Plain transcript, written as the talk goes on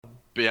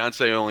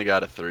Beyonce only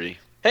got a 3.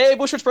 Hey,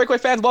 Blue Shirts Breakaway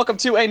fans, welcome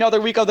to another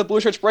week of the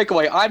Blue Shirts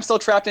Breakaway. I'm still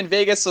trapped in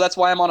Vegas, so that's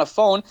why I'm on a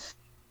phone.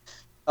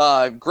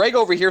 Greg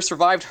over here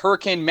survived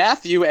Hurricane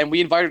Matthew, and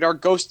we invited our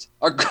guest,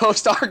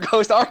 Alex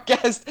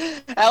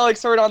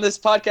Hurd, on this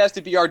podcast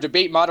to be our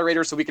debate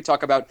moderator so we could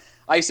talk about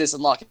ISIS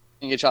and locking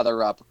each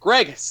other up.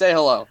 Greg, say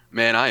hello.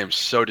 Man, I am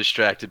so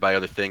distracted by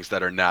other things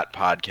that are not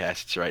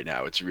podcasts right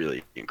now. It's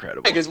really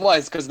incredible. Because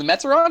what? Because the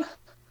Mets are on?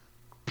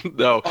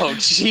 No. Oh,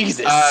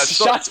 Jesus.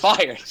 Shots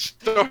fired.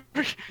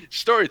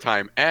 Story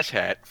time.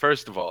 Asshat,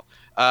 first of all.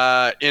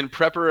 In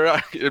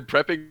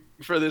prepping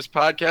for this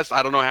podcast,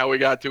 I don't know how we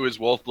got to is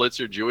Wolf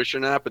Blitzer Jewish or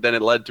not, but then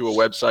it led to a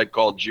website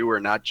called Jew or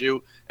Not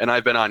Jew, and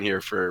I've been on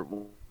here for,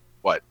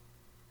 what?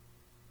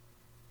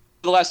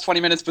 The last 20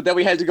 minutes, but then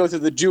we had to go through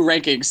the Jew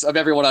rankings of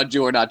everyone on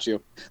Jew or Not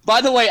Jew.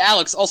 By the way,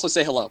 Alex, also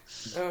say hello.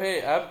 Oh,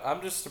 hey,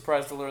 I'm just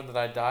surprised to learn that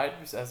I died,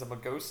 as I'm a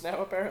ghost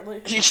now,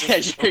 apparently. Yeah,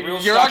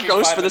 you're our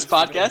ghost for this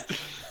podcast.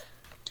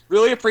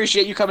 Really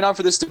appreciate you coming on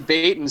for this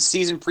debate and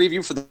season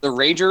preview for the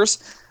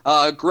Rangers.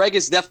 Greg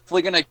is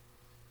definitely going to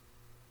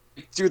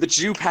do the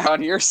Jew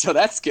pound here, so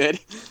that's good.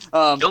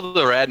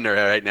 Gilda Radner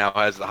right now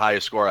has the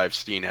highest score I've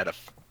seen at a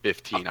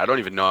 15. I don't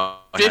even know.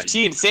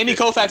 15. Sandy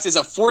Koufax is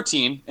a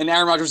 14, and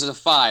Aaron Rodgers is a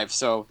 5.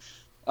 So,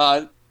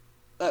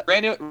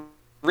 Randy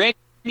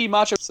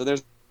Macho. So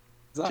there's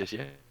that.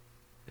 Yes.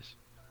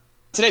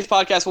 Today's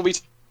podcast, we'll be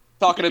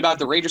talking about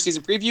the Ranger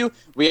season preview.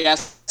 We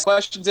asked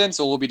questions in,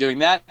 so we'll be doing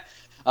that.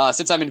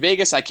 Since I'm in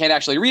Vegas, I can't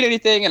actually read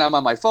anything, and I'm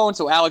on my phone,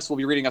 so Alex will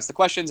be reading us the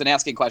questions and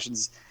asking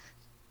questions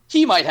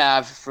he might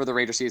have for the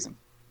Ranger season.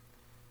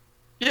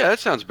 Yeah, that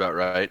sounds about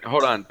right.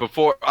 Hold on,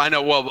 before I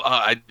know. Well,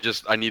 I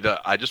just want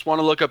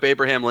to look up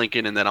Abraham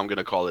Lincoln, and then I'm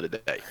gonna call it a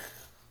day.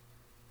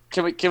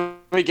 Can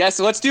we guess?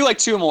 So let's do like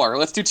 2 more.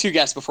 Let's do 2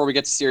 guesses before we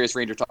get to serious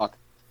Ranger talk.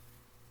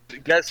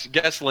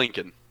 Guess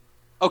Lincoln.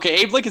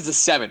 Okay, Abe Lincoln's a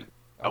 7.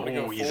 I'm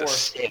gonna go He's 4. a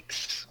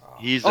 6.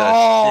 He's a 6.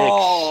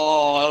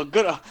 Oh,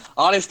 good,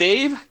 honest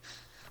Abe.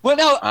 Well,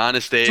 now,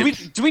 Honest Abe.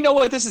 do we know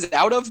what this is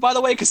out of, by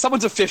the way? Because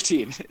someone's a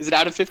 15. Is it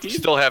out of 15?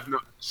 Still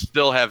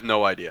have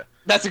no idea.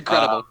 That's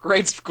incredible.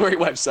 Great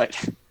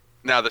website.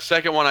 Now the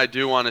second one I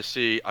do want to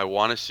see. I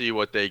want to see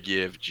what they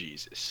give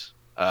Jesus.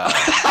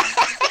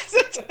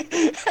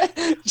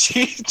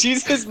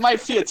 Jesus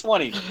might be a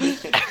 20.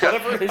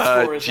 Whatever his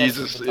score is,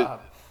 Jesus. that's at the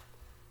top.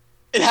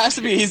 It has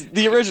to be. He's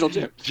the original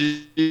Jim.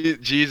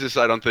 Jesus,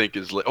 I don't think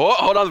is. Oh,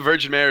 hold on.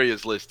 Virgin Mary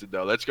is listed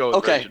though. Let's go with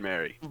Okay. Virgin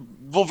Mary.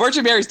 Well,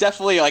 Virgin Mary's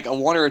definitely like a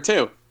 1 or a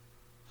 2.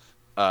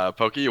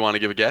 Pokey, you want to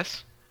give a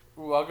guess?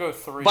 Ooh, I'll go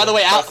 3. By the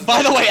way,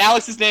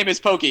 Alex's name is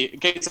Pokey. In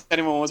case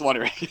anyone was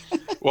wondering.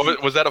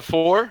 Was that a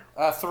 4?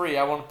 3.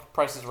 I want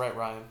Price is Right,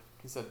 Ryan.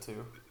 He said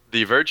 2.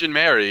 The Virgin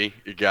Mary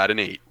got an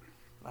 8.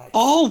 Nice.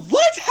 Oh,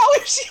 what? How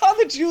is she on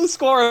the Jew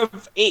score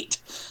of 8?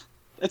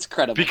 That's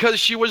incredible. Because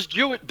she was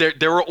Jewish.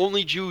 There were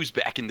only Jews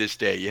back in this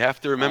day. You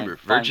have to remember.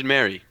 Fine. Virgin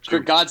Mary.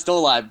 God's still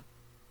alive.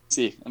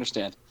 See,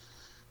 understand.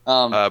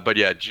 But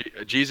yeah,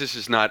 Jesus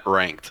is not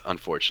ranked,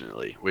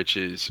 unfortunately, which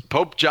is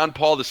Pope John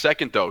Paul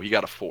II, though. He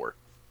got a 4.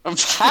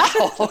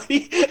 How?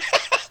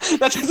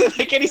 That doesn't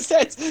make any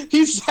sense.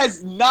 He's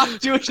as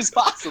not Jewish as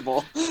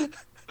possible.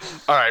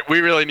 All right, we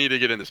really need to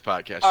get in this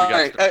podcast. All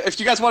right, if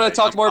you guys want to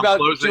talk more about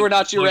Jew or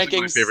Not Jew closing my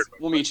rankings, favorite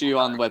we'll meet you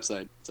on the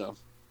website. So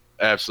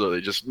Absolutely.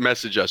 Just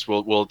message us.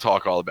 We'll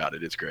talk all about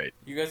it. It's great.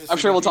 You guys I'm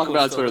sure we'll talk about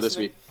it on Twitter this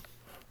week.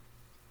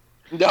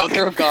 No,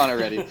 they're gone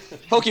already.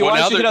 Pokey, why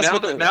don't you hit us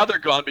with now they're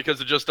gone because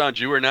they're just on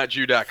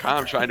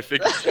JewOrNotJew.com trying to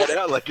figure shit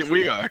out like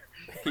we are.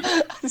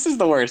 This is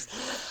the worst.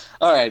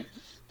 All right.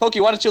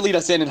 Pokey, why don't you lead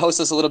us in and host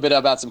us a little bit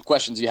about some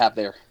questions you have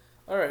there?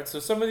 All right, so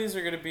some of these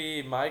are going to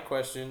be my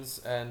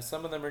questions, and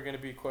some of them are going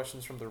to be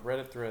questions from the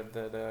Reddit thread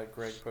that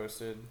Greg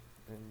posted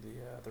in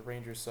the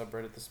Rangers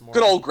subreddit this morning.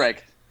 Good old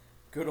Greg.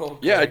 Good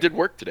old Greg. Yeah, I did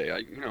work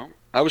today.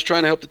 I was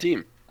trying to help the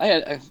team.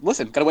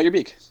 Listen, gotta wet your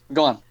beak.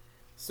 Go on.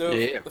 So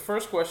Yeah. the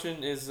first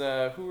question is,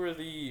 who are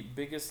the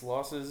biggest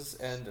losses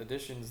and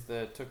additions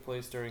that took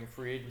place during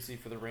free agency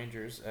for the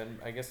Rangers, and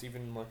I guess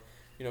even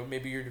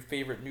maybe your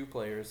favorite new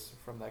players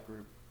from that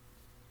group.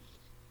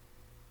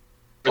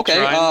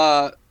 Okay,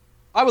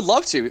 I would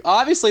love to.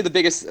 Obviously, the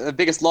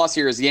biggest loss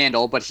here is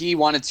Yandel, but he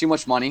wanted too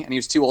much money, and he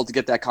was too old to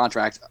get that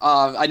contract.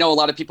 I know a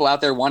lot of people out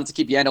there wanted to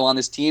keep Yandel on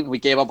this team. We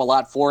gave up a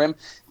lot for him,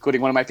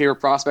 including one of my favorite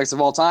prospects of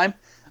all time.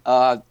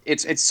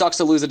 It sucks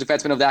to lose a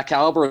defenseman of that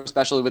caliber,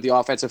 especially with the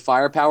offensive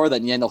firepower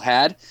that Yandel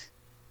had.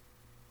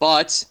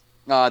 But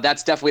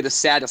that's definitely the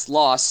saddest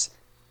loss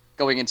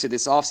going into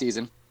this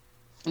offseason.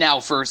 Now,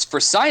 for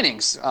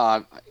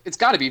signings, it's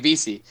got to be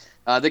VC.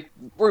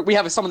 We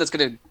have someone that's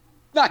going to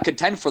not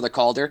contend for the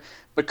Calder,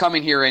 but come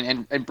in here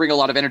and bring a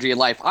lot of energy and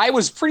life. I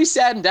was pretty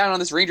sad and down on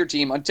this Ranger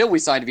team until we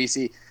signed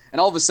VC, and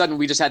all of a sudden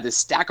we just had this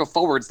stack of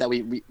forwards that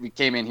we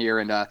came in here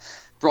and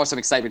brought some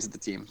excitement to the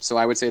team. So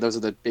I would say those are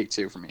the big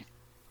 2 for me.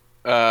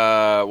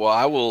 Well,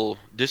 I will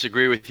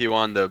disagree with you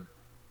on the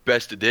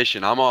best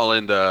addition. I'm all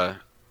in the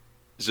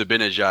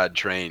Zibanejad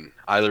train.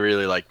 I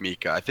really like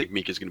Mika. I think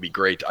Mika's going to be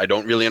great. I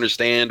don't really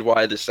understand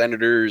why the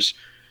Senators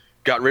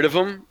got rid of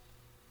him.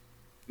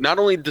 Not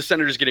only the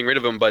Senators getting rid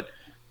of him, but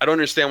I don't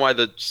understand why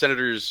the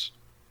Senators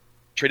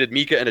traded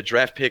Mika and a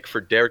draft pick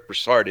for Derek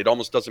Brassard. It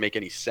almost doesn't make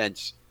any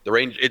sense. The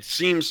range. It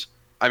seems.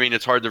 I mean,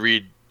 it's hard to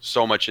read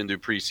so much into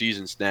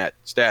preseason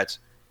stats,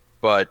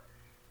 but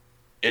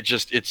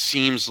it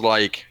seems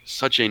like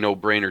such a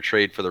no-brainer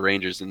trade for the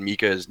Rangers. And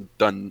Mika has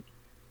done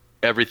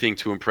everything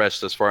to impress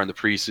thus far in the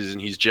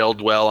preseason. He's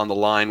gelled well on the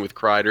line with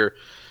Kreider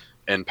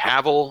and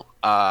Pavel.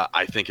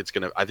 I think he's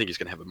gonna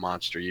have a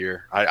monster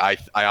year. I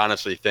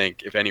honestly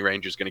think if any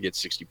Ranger's gonna get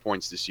 60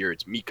 points this year,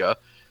 it's Mika.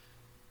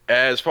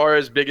 As far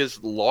as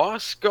biggest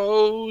loss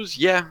goes,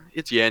 yeah,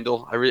 it's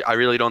Yandel. I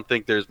really don't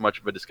think there's much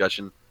of a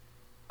discussion.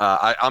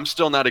 I'm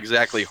still not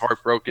exactly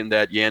heartbroken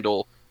that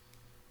Yandel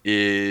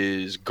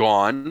is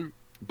gone,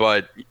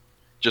 but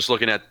just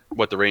looking at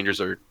what the Rangers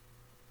are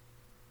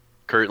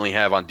currently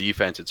have on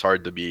defense, it's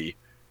hard to be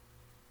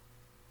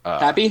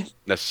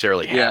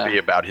necessarily happy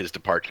about his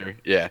departure.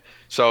 Yeah.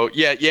 So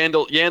yeah,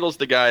 Yandel's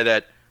the guy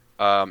that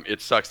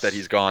it sucks that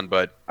he's gone,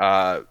 but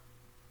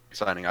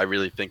signing. I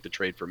really think the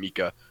trade for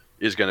Mika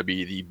is going to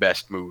be the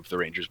best move the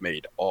Rangers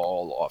made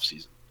all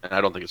offseason, and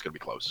I don't think it's going to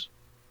be close.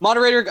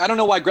 Moderator, I don't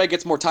know why Greg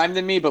gets more time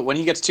than me, but when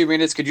he gets 2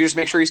 minutes, could you just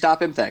make sure you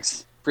stop him?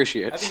 Thanks.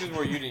 Appreciate it. I think it was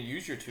more you didn't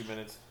use your 2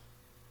 minutes.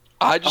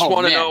 I just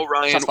want to know,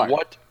 Ryan,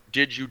 what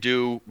did you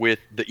do with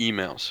the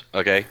emails?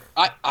 Okay.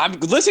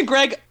 Listen,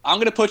 Greg, I'm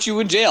going to put you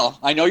in jail.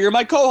 I know you're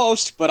my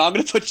co-host, but I'm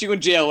going to put you in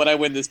jail when I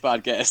win this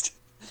podcast.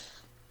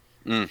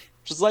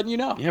 Just letting you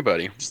know. Yeah,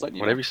 buddy. Just letting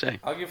you Whatever know. you say.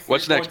 I'll give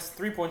What's next?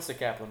 3 points to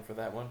Kaplan for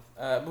that one.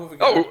 Moving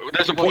on. Oh,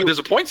 there's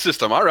a point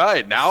system. All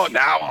right. Now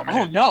I'm in.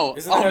 Oh, no.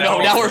 Isn't that how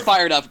Now we're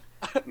fired up.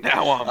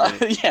 Now I'm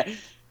in.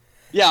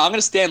 Yeah, I'm going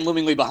to stand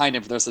loomingly behind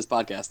him for the rest of this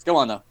podcast. Go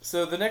on, though.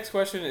 So the next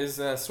question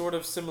is sort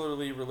of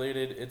similarly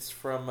related. It's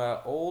from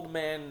Old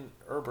Man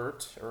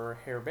Herbert, or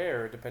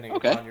Herbert, depending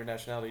upon your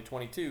nationality,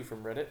 22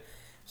 from Reddit.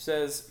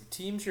 Says,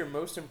 teams you're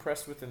most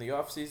impressed with in the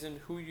offseason,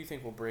 who you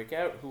think will break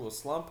out, who will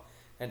slump,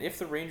 and if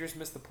the Rangers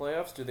miss the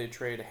playoffs, do they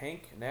trade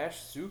Hank,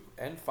 Nash, Zook,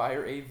 and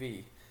fire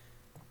AV?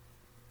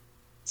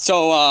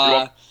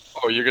 So,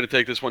 you're going to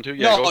take this one too?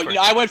 Yeah, no,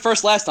 I went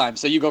first last time,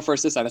 so you go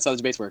first this time. That's how the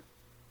debates work.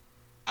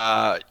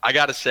 I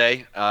gotta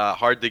say, got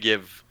to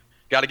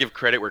give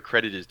credit where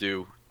credit is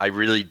due. I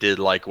really did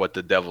like what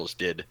the Devils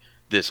did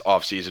this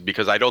offseason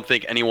because I don't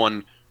think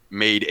anyone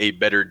made a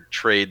better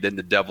trade than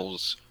the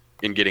Devils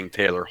in getting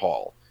Taylor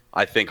Hall.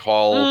 I think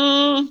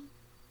Hall.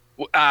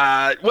 What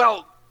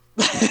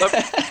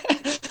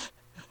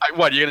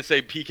you're gonna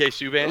say? PK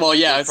Subban? Well,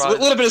 yeah, it's a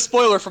little bit of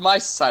spoiler from my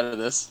side of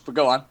this, but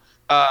go on.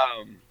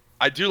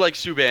 I do like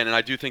Subban, and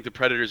I do think the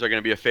Predators are going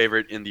to be a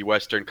favorite in the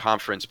Western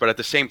Conference. But at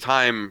the same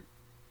time,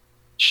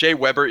 Shea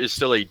Weber is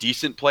still a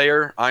decent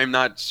player. I'm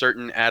not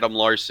certain Adam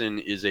Larson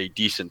is a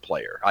decent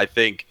player. I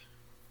think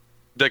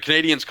the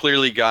Canadians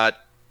clearly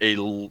got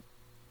a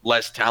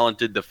less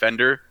talented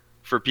defender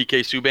for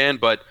PK Subban,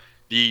 but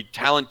the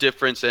talent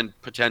difference and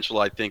potential,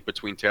 I think,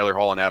 between Taylor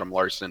Hall and Adam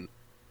Larson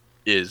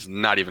is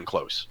not even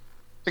close.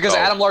 Because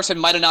Adam Larson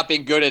might have not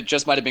been good. It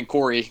just might have been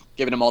Corey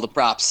giving him all the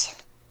props.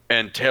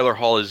 And Taylor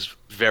Hall is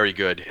very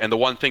good. And the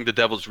one thing the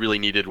Devils really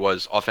needed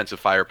was offensive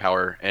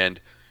firepower, and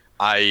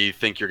I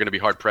think you're going to be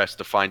hard-pressed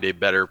to find a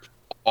better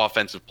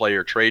offensive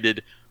player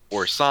traded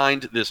or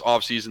signed this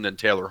offseason than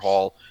Taylor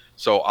Hall.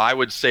 So I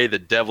would say the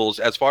Devils,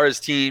 as far as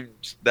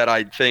teams that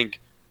I think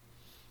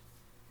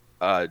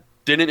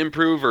didn't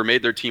improve or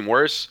made their team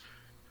worse,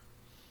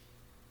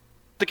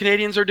 the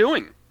Canadians are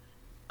doing.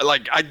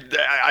 Like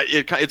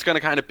it's going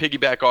to kind of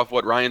piggyback off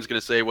what Ryan's going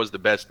to say was the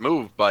best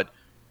move, but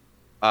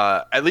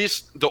at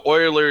least the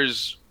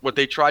Oilers, what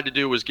they tried to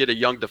do was get a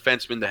young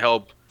defenseman to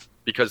help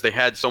because they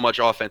had so much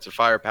offensive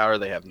firepower.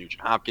 They have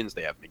Nugent Hopkins.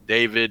 They have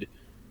McDavid.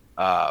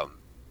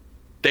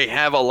 They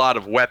have a lot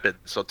of weapons.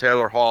 So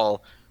Taylor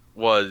Hall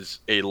was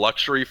a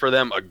luxury for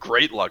them, a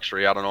great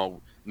luxury. I don't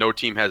know. No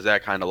team has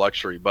that kind of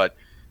luxury. But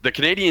the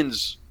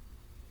Canadians,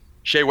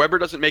 Shea Weber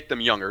doesn't make them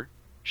younger.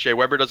 Shea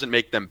Weber doesn't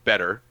make them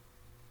better.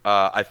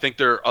 I think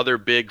their other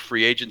big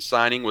free agent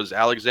signing was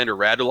Alexander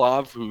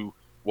Radulov, who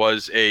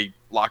was a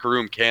locker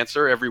room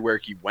cancer everywhere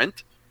he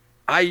went.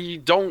 I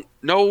don't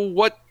know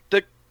what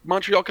the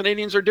Montreal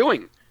Canadiens are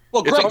doing.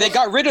 Well, Greg, they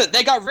got rid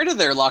of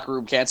their locker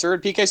room cancer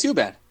and PK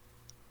Subban.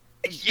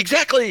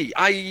 Exactly.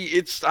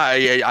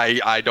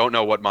 I don't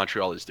know what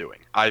Montreal is doing.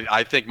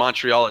 I think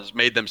Montreal has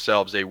made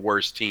themselves a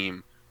worse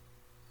team,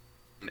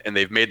 and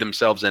they've made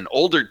themselves an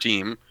older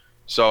team.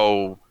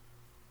 So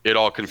it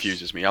all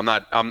confuses me.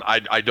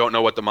 I don't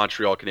know what the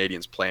Montreal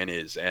Canadiens' plan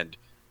is, and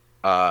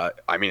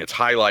I mean it's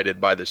highlighted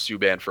by the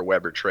Subban for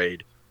Weber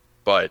trade,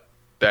 but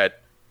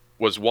that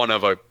was one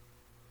of a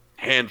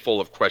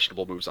handful of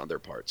questionable moves on their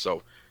part.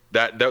 So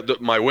that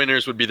my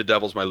winners would be the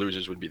Devils, my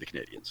losers would be the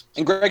Canadians.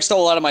 And Greg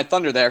stole a lot of my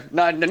thunder there.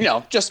 I'm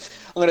gonna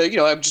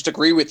just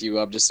agree with you.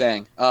 I'm just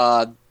saying,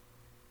 the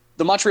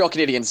Montreal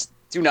Canadiens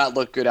do not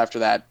look good after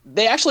that.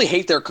 They actually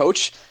hate their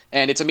coach,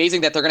 and it's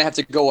amazing that they're gonna have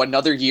to go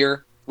another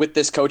year with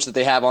this coach that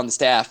they have on the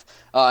staff.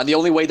 And the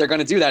only way they're going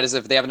to do that is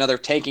if they have another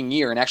tanking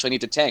year and actually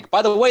need to tank.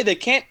 By the way, they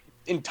can't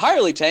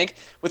entirely tank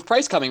with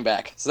Price coming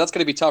back, so that's going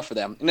to be tough for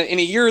them. In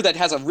a year that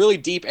has a really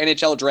deep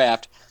NHL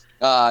draft,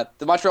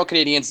 The Montreal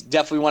Canadiens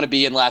definitely want to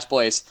be in last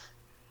place,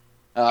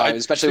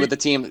 especially with the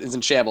team is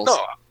in shambles. No,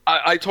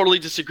 I totally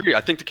disagree.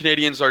 I think the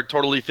Canadiens are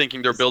totally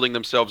thinking they're building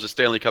themselves a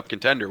Stanley Cup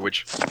contender,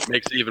 which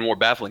makes it even more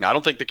baffling. I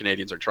don't think the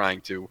Canadiens are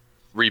trying to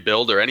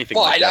rebuild or anything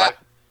like that.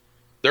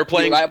 They're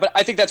playing, but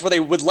I think that's where they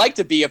would like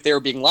to be if they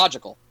were being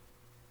logical.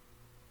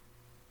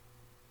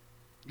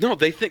 No,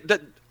 they think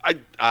that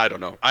I don't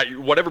know.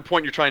 Whatever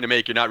point you're trying to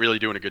make, you're not really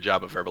doing a good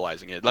job of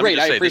verbalizing it. Let me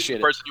just say, this is the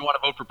person you want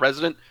to vote for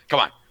president? Come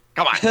on.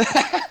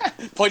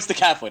 Points to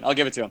Kaplan. I'll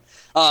give it to him.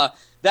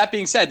 That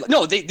being said,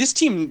 no, this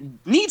team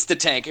needs to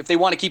tank if they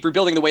want to keep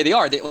rebuilding the way they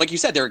are. Like you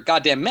said, they're a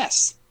goddamn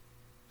mess.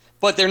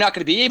 But they're not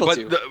going to be able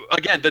to.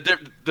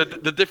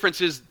 The difference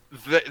is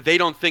they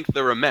don't think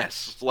they're a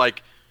mess.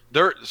 Like,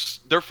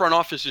 their front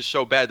office is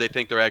so bad they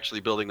think they're actually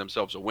building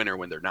themselves a winner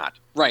when they're not.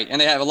 Right, and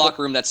they have a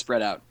locker room that's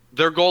spread out.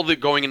 Their goal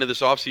going into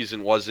this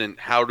offseason wasn't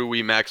how do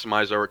we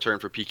maximize our return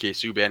for PK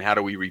Subban, how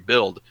do we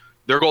rebuild.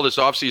 Their goal this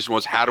offseason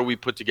was how do we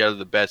put together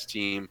the best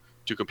team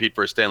to compete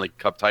for a Stanley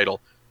Cup title,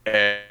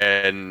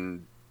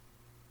 and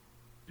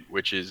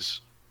which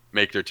is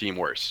make their team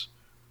worse.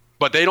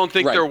 But they don't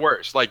think they're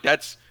worse. Like,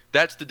 that's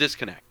the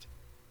disconnect.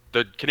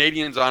 The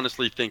Canadiens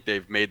honestly think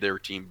they've made their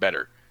team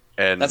better.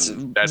 And that's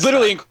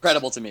literally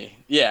incredible to me.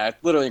 Yeah,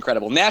 literally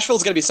incredible.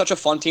 Nashville's going to be such a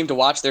fun team to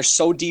watch. They're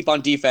so deep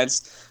on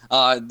defense.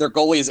 Their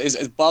goalie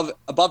is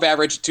above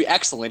average to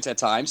excellent at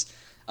times.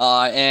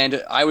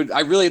 And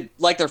I really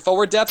like their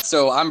forward depth,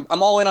 so I'm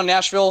all in on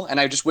Nashville, and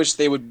I just wish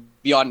they would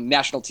be on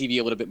national TV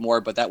a little bit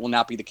more, but that will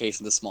not be the case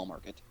in the small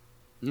market.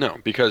 No,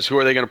 because who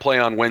are they going to play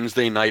on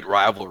Wednesday night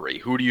rivalry?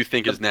 Who do you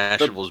think is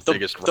Nashville's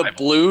biggest rival? The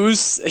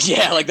Blues?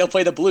 Yeah, like they'll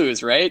play the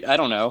Blues, right? I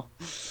don't know.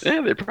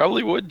 Yeah, they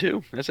probably would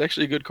too. That's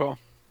actually a good call.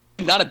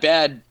 Not a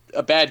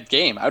bad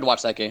game. I would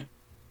watch that game.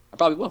 I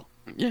probably will.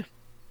 Yeah.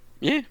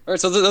 All right,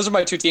 so those are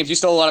my two teams. You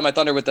stole a lot of my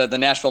thunder with the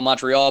Nashville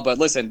Montreal, but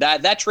listen,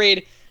 that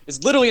trade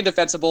is literally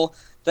indefensible.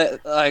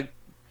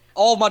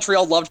 All of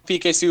Montreal loved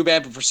PK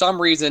Subban, but for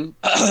some reason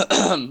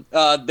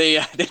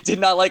they did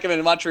not like him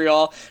in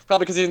Montreal,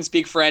 probably because he didn't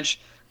speak French,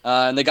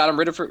 and they got him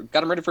rid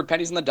for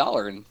pennies on the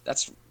dollar, and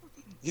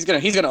he's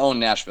gonna own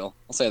Nashville.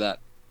 I'll say that.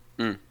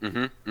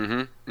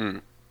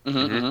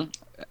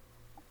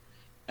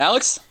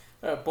 Alex?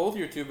 Both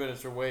your 2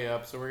 minutes are way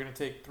up, so we're going to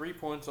take 3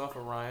 points off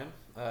of Ryan.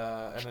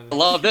 And I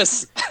love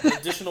this. An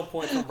additional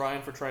point from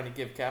Ryan for trying to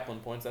give Kaplan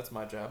points. That's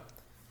my job.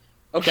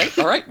 Okay,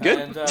 all right, good.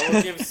 And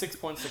we'll give 6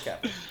 points to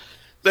Kaplan.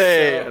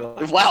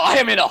 Wow, I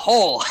am in a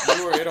hole.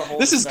 You were in a hole.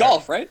 This is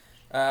golf, right?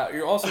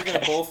 You're also going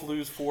to both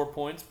lose 4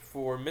 points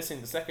for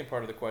missing the second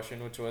part of the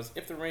question, which was,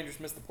 if the Rangers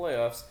miss the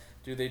playoffs,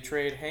 do they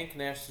trade Hank,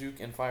 Nash,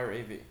 Zook, and fire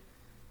AV?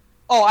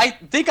 Oh, I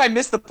think I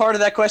missed the part of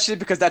that question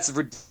because that's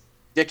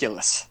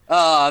ridiculous.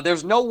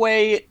 There's no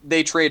way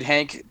they trade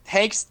Hank.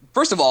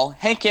 First of all,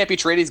 Hank can't be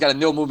traded. He's got a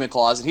no movement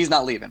clause, and he's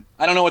not leaving.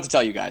 I don't know what to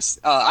tell you guys.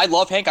 I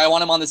love Hank. I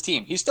want him on this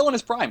team. He's still in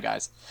his prime,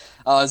 guys.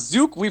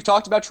 Zook, we've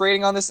talked about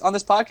trading on this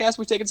podcast.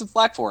 We've taken some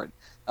flack for it.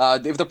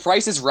 If the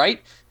price is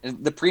right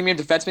and the premium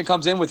defenseman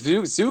comes in with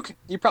Zook,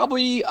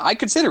 I'd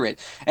consider it.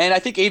 And I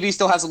think AV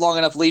still has a long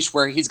enough leash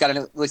where he's got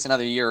at least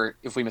another year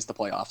if we miss the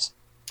playoffs.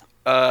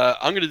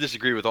 I'm going to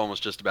disagree with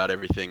almost just about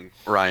everything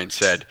Ryan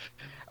said.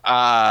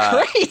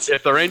 Great.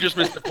 If the Rangers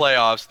miss the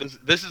playoffs,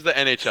 this is the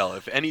NHL.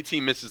 If any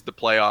team misses the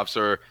playoffs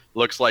or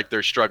looks like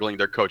they're struggling,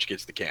 their coach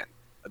gets the can.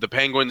 The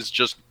Penguins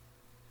just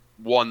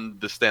won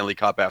the Stanley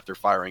Cup after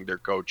firing their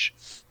coach.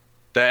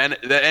 The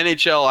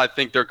NHL, I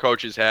think their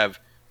coaches have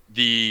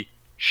the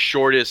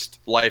shortest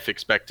life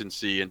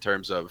expectancy in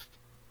terms of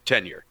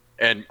tenure.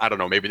 And I don't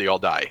know, maybe they all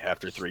die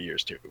after 3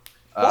 years too.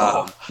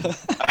 I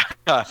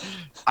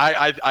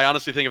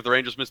honestly think if the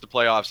Rangers miss the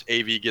playoffs,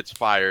 AV gets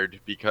fired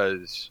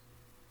because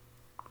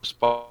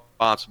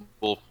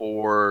responsible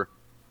for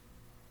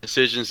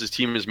decisions his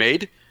team has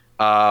made.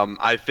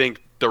 I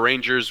think the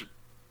Rangers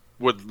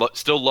would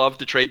still love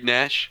to trade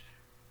Nash,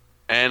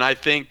 and I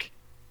think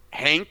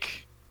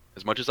Hank,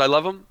 as much as I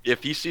love him,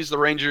 if he sees the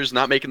Rangers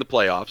not making the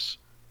playoffs,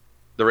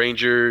 the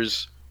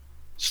Rangers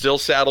still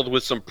saddled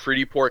with some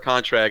pretty poor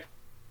contracts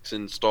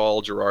in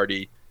Stahl,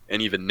 Girardi,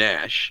 and even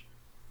Nash,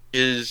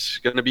 is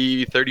going to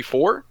be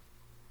 34.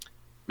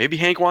 Maybe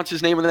Hank wants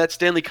his name in that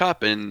Stanley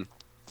Cup, and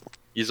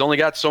he's only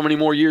got so many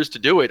more years to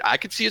do it. I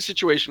could see a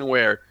situation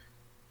where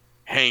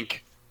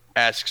Hank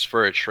asks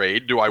for a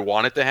trade. Do I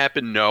want it to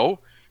happen? No.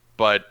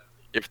 But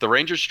if the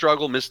Rangers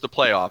struggle, miss the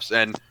playoffs,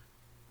 and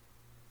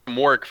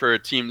work for a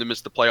team to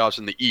miss the playoffs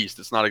in the East,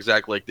 it's not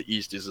exactly like the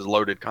East is a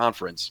loaded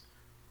conference.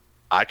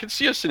 I could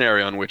see a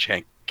scenario in which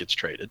Hank gets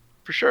traded,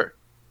 for sure.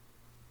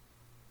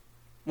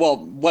 Well,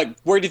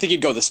 where do you think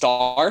he'd go? The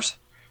Stars?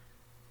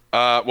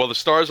 Well, the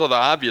Stars are the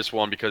obvious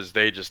one because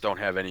they just don't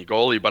have any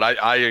goalie. But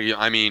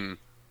I mean,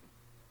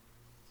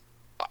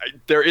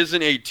 there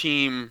isn't a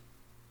team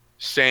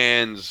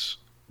sans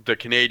the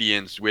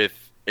Canadiens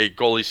with a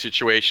goalie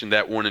situation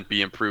that wouldn't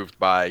be improved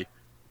by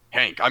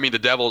Hank. I mean, the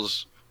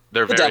Devils,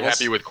 they're very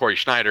happy with Corey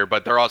Schneider,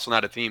 but they're also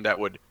not a team that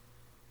would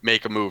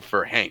make a move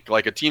for Hank.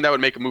 Like a team that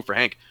would make a move for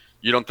Hank,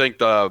 you don't think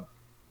the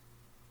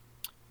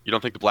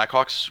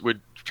Blackhawks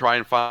would try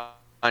and find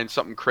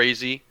something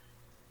crazy.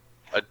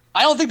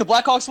 I don't think the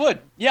Blackhawks would.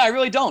 Yeah, I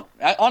really don't.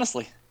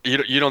 Honestly.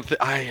 You don't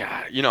think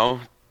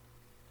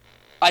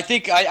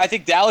I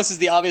think Dallas is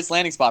the obvious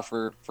landing spot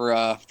for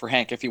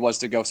Hank if he was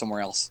to go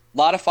somewhere else. A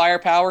lot of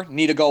firepower,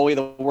 need a goalie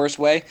the worst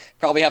way.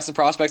 Probably have some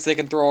prospects they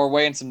can throw our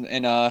way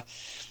and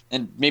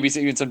maybe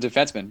even some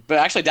defensemen. But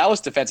actually, Dallas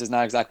defense is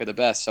not exactly the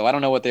best, so I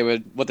don't know what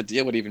the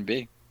deal would even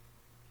be.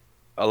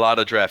 A lot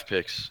of draft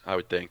picks, I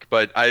would think,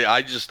 but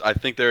I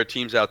think there are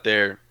teams out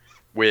there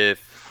with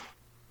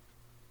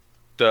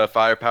the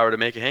firepower to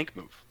make a Hank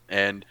move,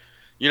 and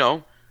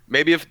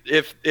maybe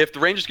if the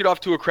Rangers get off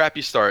to a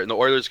crappy start and the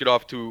Oilers get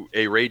off to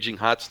a raging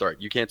hot start,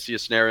 you can't see a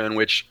scenario in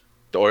which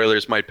the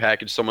Oilers might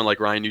package someone like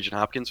Ryan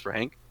Nugent-Hopkins for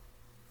Hank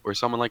or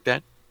someone like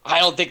that. I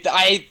don't think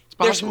that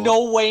there's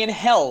no way in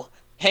hell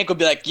Hank would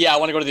be like, yeah, I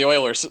want to go to the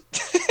Oilers.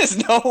 There's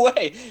no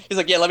way. He's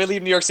like, yeah, let me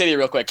leave New York City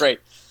real quick. Great.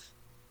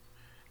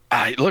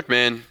 Look,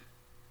 man,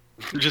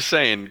 I'm just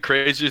saying,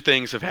 crazier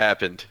things have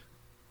happened.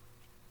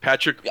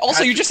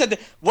 You just said that,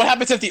 what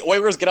happens if the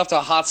Oilers get off to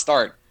a hot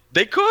start?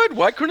 They could.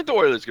 Why couldn't the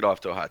Oilers get off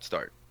to a hot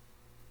start?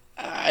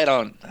 I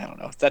don't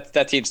know.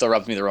 That team still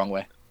rubs me the wrong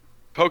way.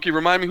 Pokey,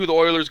 remind me who the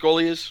Oilers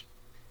goalie is.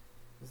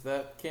 Is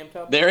that Cam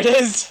Talbot? There it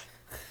is.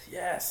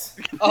 Yes.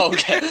 Oh,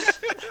 okay.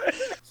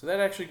 So that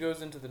actually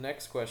goes into the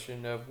next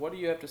question of what do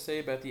you have to say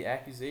about the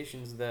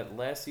accusations that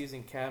last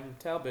season Cam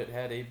Talbot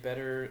had a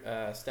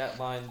better stat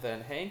line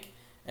than Hank,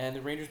 and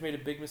the Rangers made a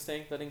big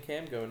mistake letting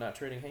Cam go, not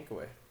trading Hank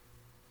away?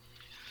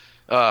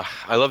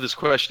 I love this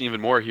question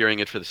even more hearing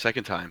it for the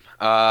second time.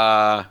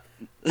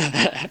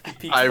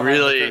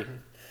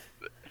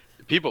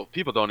 People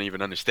don't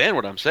even understand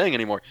what I'm saying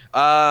anymore.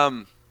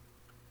 I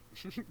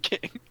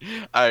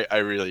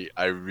really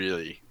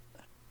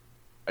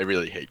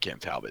hate Cam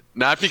Talbot.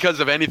 Not because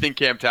of anything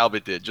Cam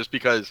Talbot did, just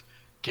because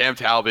Cam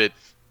Talbot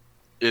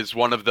is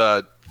one of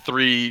the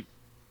three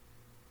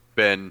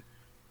been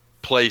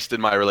placed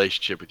in my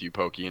relationship with you,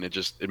 Pokey, and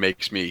it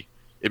makes me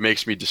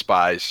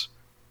despise.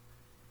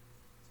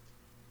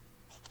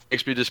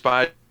 Makes me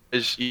despise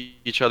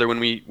each other when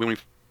we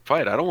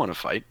fight. I don't want to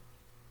fight.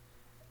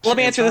 Let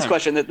me answer this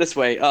question this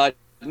way.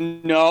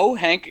 No,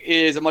 Hank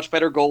is a much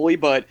better goalie,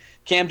 but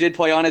Cam did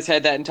play on his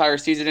head that entire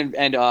season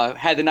and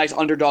had the nice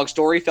underdog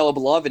story, fell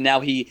below, and now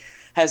he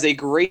has a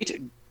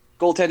great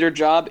goaltender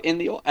job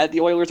at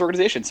the Oilers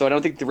organization. So I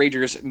don't think the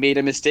Rangers made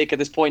a mistake at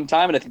this point in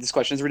time, and I think this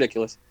question is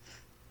ridiculous.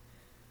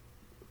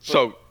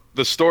 So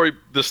the story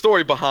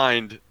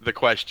behind the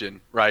question,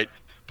 right?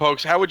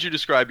 Pokes, how would you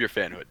describe your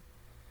fanhood?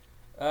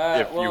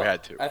 If you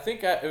had to. I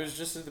think it was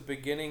just at the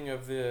beginning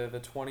of the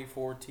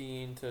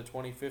 2014 to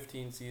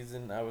 2015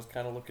 season. I was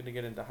kind of looking to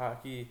get into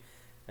hockey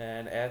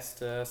and asked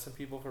some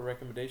people for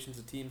recommendations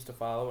of teams to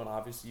follow, and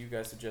obviously you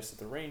guys suggested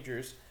the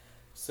Rangers.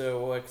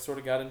 So I sort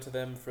of got into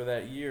them for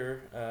that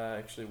year.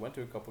 Actually went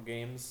to a couple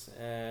games,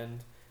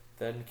 and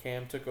then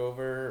Cam took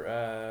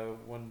over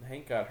when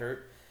Hank got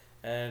hurt.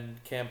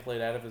 And Cam played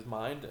out of his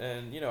mind.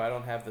 And, I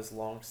don't have this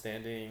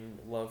long-standing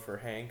love for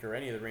Hank or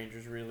any of the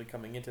Rangers really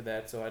coming into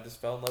that. So I just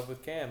fell in love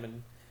with Cam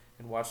and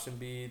watched him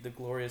be the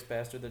glorious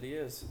bastard that he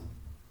is.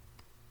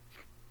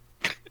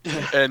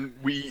 And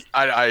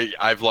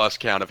I've lost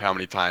count of how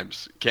many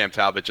times Cam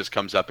Talbot just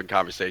comes up in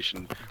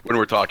conversation when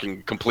we're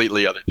talking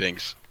completely other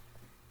things.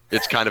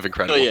 It's kind of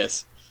incredible. Oh,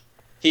 yes.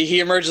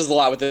 He emerges a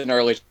lot with an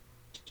early...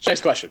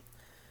 Next question.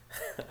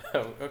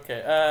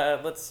 Okay.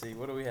 Let's see.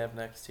 What do we have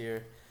next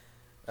here?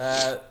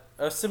 A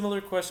similar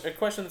question, a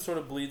question that sort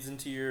of bleeds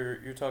into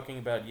you're talking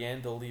about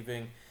Yandel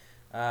leaving.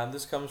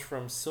 This comes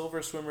from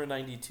Silver Swimmer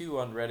 92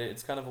 on Reddit.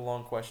 It's kind of a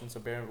long question, so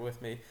bear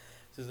with me. It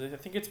says, I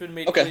think it's been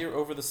made clear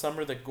over the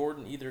summer that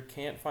Gordon either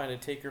can't find a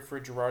taker for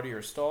Girardi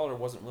or Stahl, or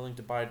wasn't willing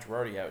to buy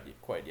Girardi out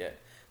quite yet.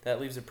 That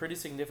leaves a pretty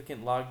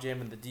significant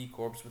logjam in the D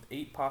Corps with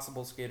 8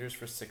 possible skaters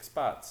for 6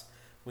 spots.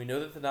 We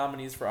know that the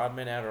nominees for Odd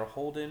Man Out are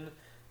Holden,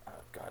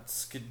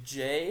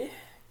 Skajay,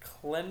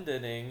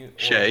 Clendening, or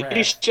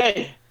He's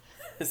Jay.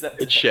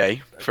 It's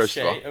Shea, first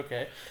of all.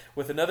 Okay.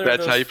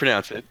 That's how you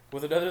pronounce it.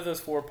 With another of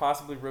those 4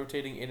 possibly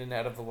rotating in and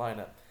out of the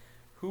lineup.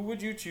 Who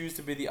would you choose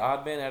to be the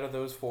odd man out of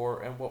those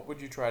 4, and what would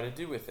you try to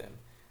do with him?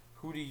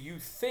 Who do you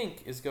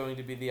think is going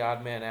to be the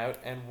odd man out,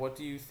 and what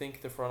do you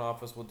think the front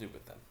office will do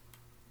with them?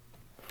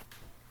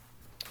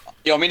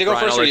 You want me to go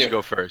Brian, first I'll or let you? you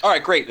go first. All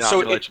right, great. No, I'm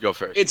going to let you go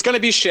first. It's going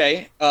to be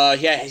Shea.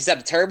 He's had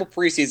a terrible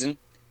preseason.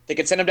 They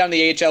could send him down to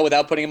the AHL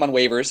without putting him on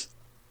waivers.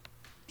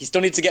 He still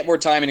needs to get more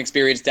time and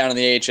experience down in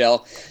the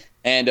AHL.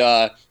 And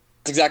that's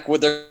exactly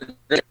what they're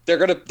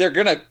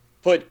gonna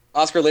put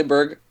Oscar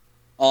Lindberg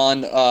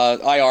on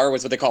IR,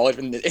 was what they call it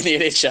in the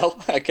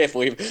NHL. I can't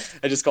believe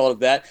I just called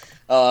it that.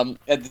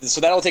 And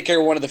so that'll take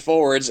care of one of the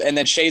forwards, and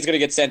then Shea's gonna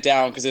get sent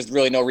down because there's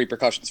really no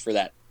repercussions for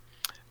that.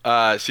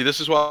 See, this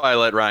is why I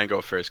let Ryan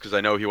go first, because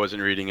I know he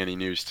wasn't reading any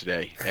news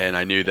today, and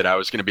I knew that I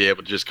was going to be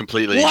able to just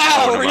completely.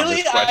 Wow,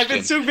 really? I've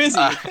been too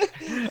busy.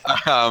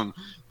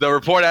 The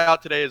report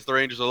out today is the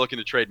Rangers are looking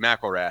to trade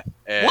McElrath,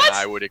 and what?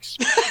 I would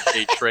expect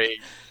a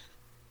trade.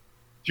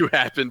 to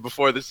happen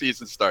before the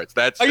season starts.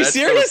 Are you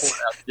serious?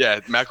 Yeah,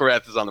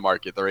 McElrath is on the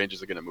market. The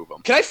Rangers are going to move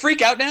him. Can I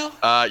freak out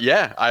now?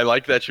 Yeah, I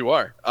like that you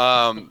are.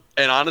 And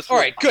honestly, all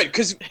right, good,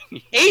 because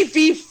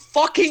AV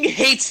fucking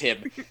hates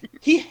him.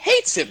 He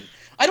hates him.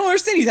 I don't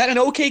understand. He's had an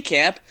okay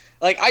camp.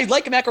 Like, I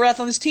like McElrath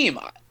on this team.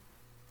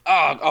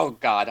 Oh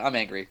God, I'm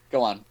angry.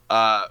 Go on.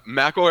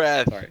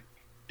 McElrath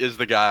is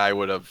the guy I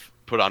would have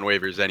put on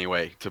waivers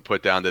anyway to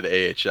put down to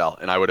the AHL,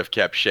 and I would have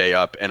kept Shea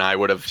up, and I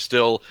would have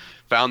still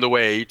found a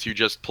way to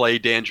just play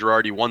Dan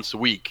Girardi once a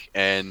week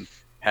and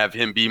have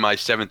him be my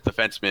seventh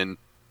defenseman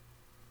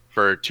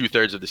for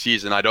 2/3 of the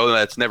season. I know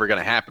that's never going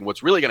to happen.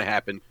 What's really going to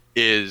happen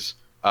is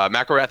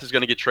McElrath is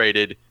going to get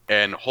traded,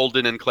 and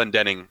Holden and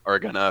Clendenning are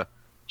going to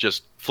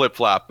just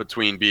flip-flop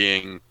between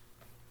being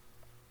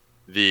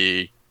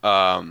the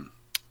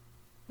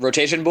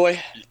rotation boy.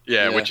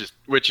 Yeah,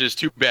 which is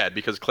too bad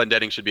because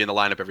Clendenning should be in the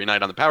lineup every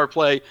night on the power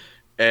play,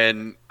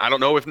 and I don't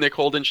know if Nick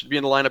Holden should be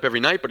in the lineup every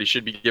night, but he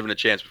should be given a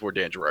chance before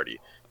Dan Girardi,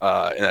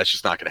 and that's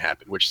just not going to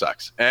happen, which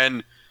sucks.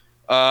 And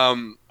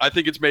I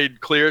think it's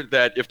made clear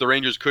that if the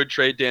Rangers could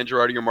trade Dan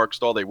Girardi or Mark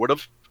Stahl, they would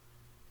have.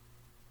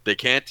 They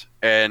can't,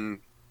 and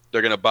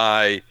they're going to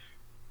buy,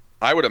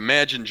 I would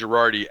imagine,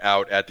 Girardi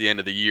out at the end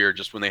of the year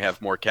just when they have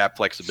more cap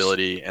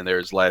flexibility and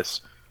there's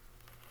less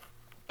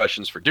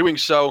questions for doing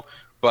so.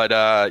 But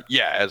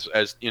yeah,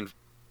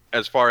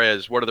 as far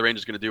as what are the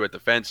Rangers going to do at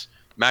defense,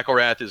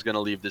 McElrath is going to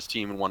leave this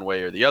team in one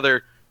way or the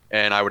other,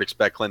 and I would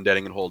expect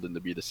Clendenning and Holden to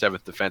be the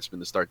seventh defenseman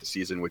to start the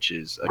season, which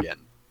is, again,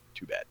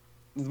 too bad.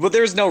 But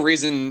there's no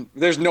reason.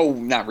 There's no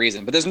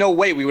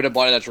way we would have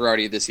bought it at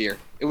Girardi this year.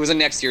 It was a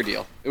next year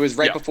deal. It was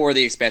right before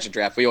the expansion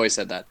draft. We always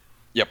said that.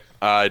 Yep.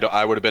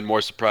 I would have been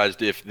more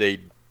surprised if they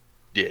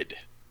did.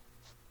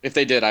 If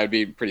they did, I would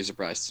be pretty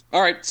surprised.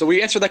 All right, so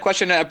we answered that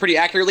question pretty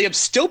accurately. I'm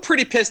still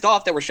pretty pissed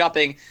off that we're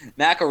shopping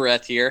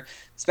McElrath here,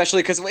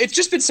 especially because it's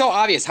just been so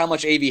obvious how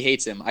much AV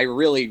hates him. I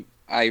really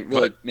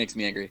makes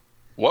me angry.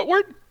 What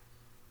word?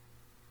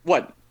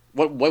 What?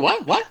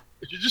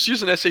 Did you just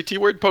use an SAT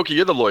word? Pokey,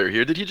 you're the lawyer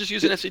here. Did he just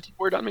use an SAT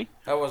word on me?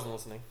 I wasn't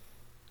listening.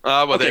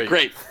 Well, okay,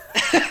 great.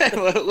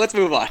 Let's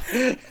move on.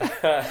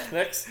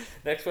 Next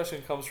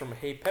question comes from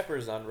Hey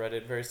Peppers on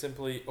Reddit. Very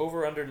simply,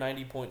 over under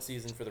 90-point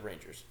season for the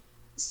Rangers.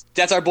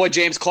 That's our boy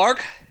James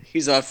Clark.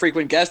 He's a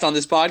frequent guest on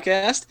this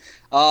podcast.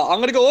 I'm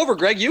going to go over,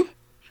 Greg, you?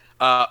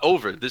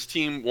 Over. This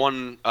team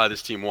won.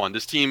 This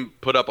team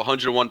put up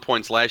 101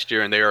 points last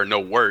year, and they are no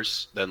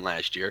worse than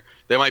last year.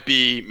 They might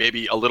be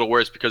maybe a little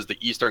worse because the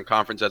Eastern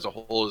Conference as a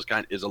whole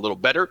is a little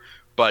better.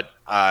 But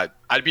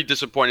I'd be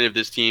disappointed if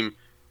this team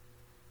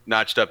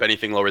notched up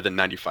anything lower than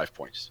 95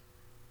 points.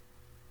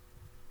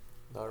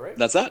 All right.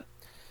 That's that.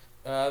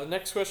 The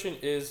next question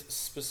is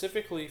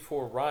specifically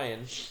for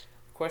Ryan.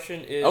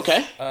 Question is,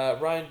 okay.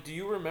 Ryan, do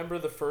you remember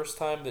the first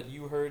time that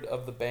you heard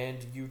of the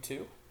band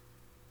U2?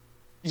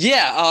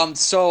 Yeah,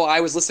 so I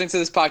was listening to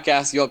this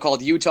podcast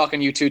called You Talking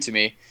U2 to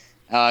Me.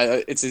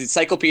 It's an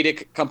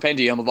encyclopedic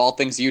compendium of all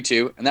things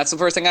U2, and that's the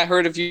first thing I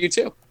heard of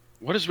U2.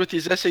 What is with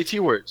these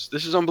SAT words?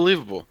 This is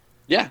unbelievable.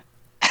 Yeah.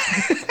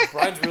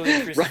 Ryan's really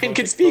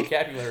increasing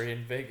vocabulary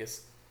in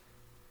Vegas.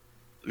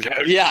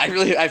 Yeah,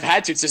 I've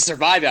had to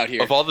survive out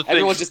here. Of all the things,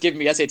 everyone's just giving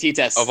me SAT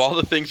tests. Of all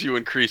the things you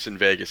increase in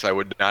Vegas, I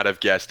would not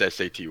have guessed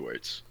SAT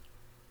words.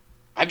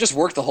 I've just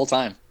worked the whole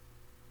time.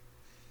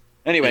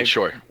 Anyway.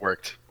 Sure,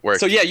 worked.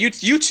 So yeah,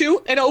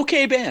 U2, an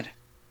okay band.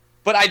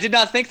 But I did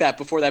not think that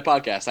before that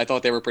podcast. I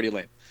thought they were pretty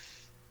lame.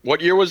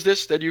 What year was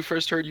this that you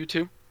first heard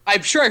U2?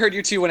 I'm sure I heard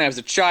U2 when I was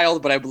a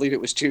child, but I believe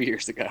it was 2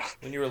 years ago.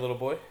 When you were a little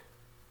boy?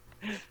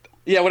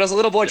 Yeah, when I was a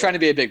little boy trying to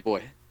be a big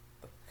boy.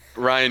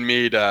 Ryan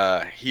Mead,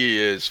 he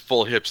is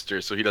full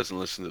hipster, so he doesn't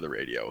listen to the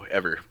radio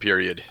ever,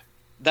 period.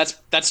 That's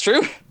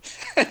true.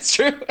 That's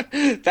true.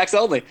 Facts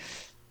only.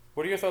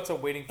 What are your thoughts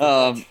on waiting for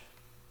brunch?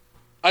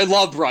 I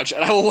love brunch,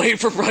 and I will wait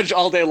for brunch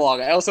all day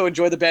long. I also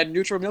enjoy the band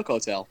Neutral Milk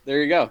Hotel.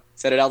 There you go.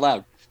 Said it out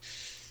loud.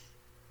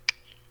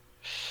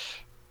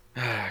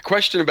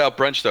 Question about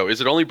brunch, though.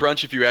 Is it only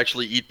brunch if you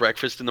actually eat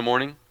breakfast in the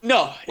morning?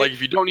 No. Like,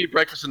 if you don't eat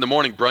breakfast in the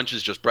morning, brunch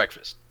is just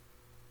breakfast.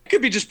 It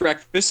could be just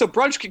breakfast. So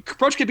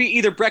brunch could be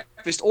either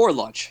breakfast or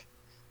lunch.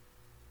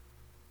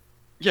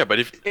 Yeah, but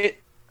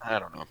I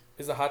don't know.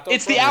 Is a hot dog?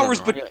 It's the hours,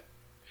 but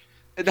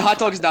the hot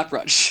dog is not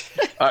brunch.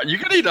 You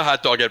can eat a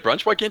hot dog at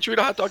brunch. Why can't you eat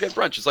a hot dog at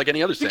brunch? It's like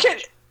any other sandwich. You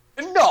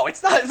can't. No,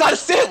 it's not. It's not a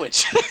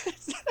sandwich.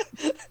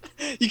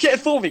 You can't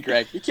fool me,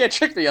 Greg. You can't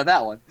trick me on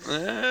that one.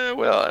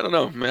 Well, I don't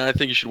know, man. I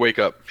think you should wake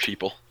up,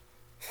 sheeple.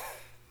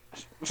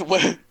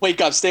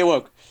 Wake up. Stay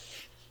woke.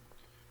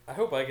 I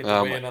hope I get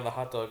to weigh in on the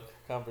hot dog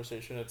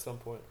conversation at some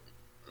point.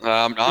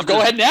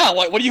 Go ahead now.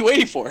 What are you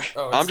waiting for?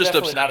 Oh, it's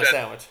definitely not a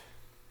sandwich.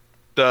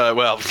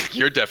 Well,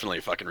 you're definitely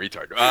a fucking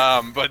retard.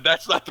 But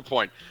that's not the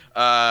point.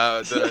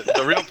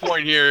 The real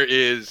point here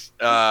is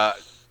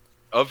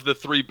of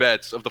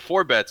the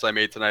 4 bets I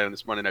made tonight on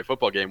this Monday Night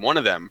Football game, one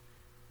of them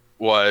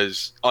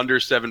was under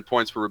 7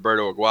 points for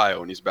Roberto Aguayo,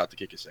 and he's about to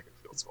kick his second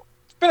field goal.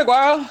 It's been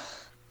Aguayo.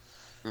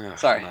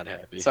 Sorry. I'm not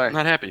happy. Sorry. I'm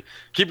not happy.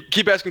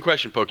 Keep asking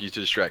question, Pokey, to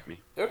distract me.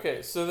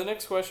 Okay, so the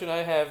next question I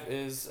have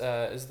is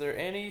there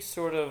any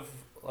sort of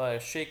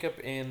shakeup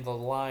in the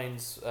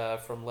lines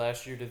from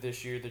last year to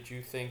this year that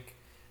you think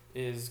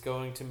is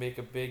going to make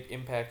a big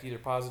impact, either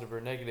positive or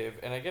negative?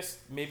 And I guess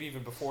maybe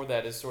even before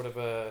that is sort of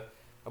a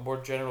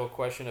more general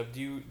question of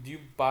do you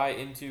buy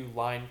into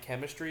line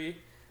chemistry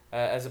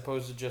as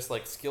opposed to just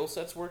like skill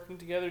sets working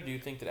together? Do you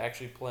think that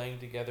actually playing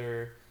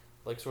together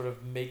like sort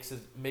of makes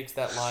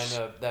that line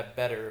that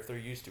better if they're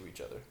used to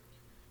each other?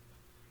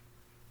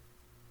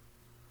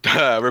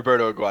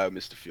 Roberto Aguayo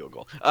missed a field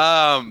goal.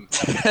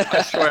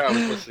 I swear I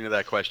was listening to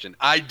that question.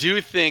 I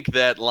do think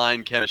that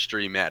line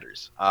chemistry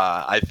matters.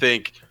 I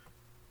think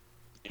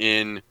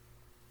in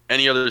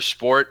any other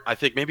sport, I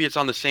think maybe it's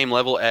on the same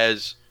level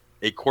as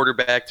a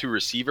quarterback to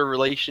receiver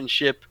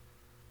relationship,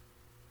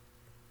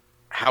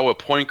 how a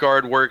point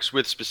guard works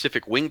with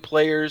specific wing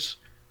players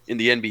in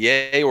the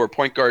NBA, or a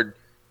point guard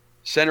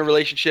center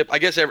relationship. I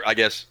guess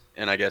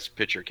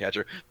pitcher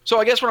catcher. So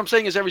I guess what I'm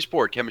saying is every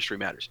sport chemistry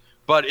matters.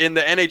 But in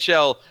the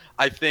NHL,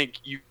 I think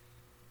you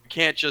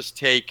can't just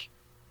take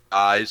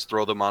guys,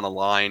 throw them on a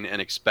line,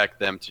 and expect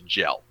them to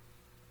gel.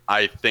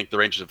 I think the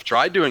Rangers have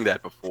tried doing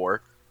that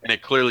before, and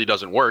it clearly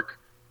doesn't work.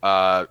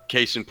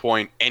 Case in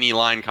point, any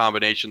line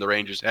combination the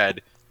Rangers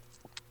had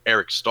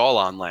Eric Stahl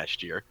on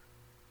last year.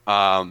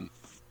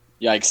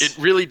 Yikes. It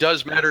really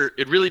does matter.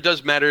 It really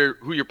does matter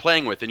who you're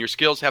playing with, and your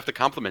skills have to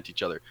complement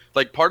each other.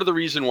 Like, part of the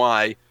reason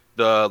why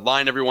the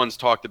line everyone's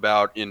talked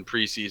about in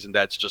preseason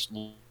that's just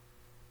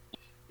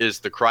is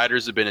the Kreider,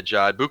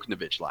 Zibanejad,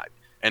 Buchnevich line.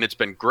 And it's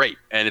been great.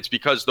 And it's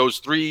because those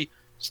three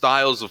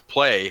styles of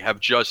play have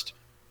just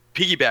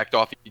piggybacked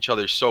off each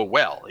other so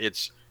well.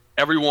 It's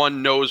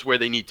everyone knows where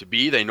they need to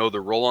be. They know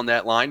their role on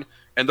that line.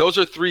 And those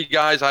are three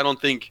guys I don't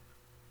think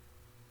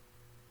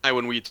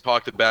when we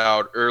talked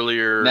about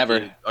earlier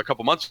a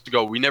couple months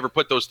ago, we never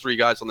put those three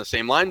guys on the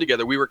same line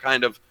together. We were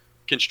kind of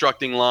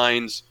constructing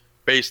lines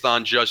based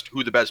on just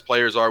who the best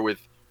players are with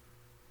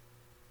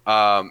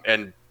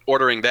and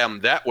ordering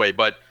them that way.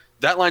 But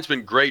that line's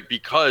been great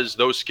because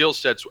those skill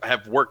sets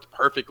have worked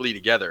perfectly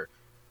together,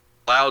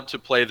 allowed to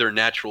play their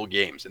natural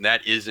games. And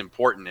that is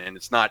important. And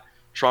it's not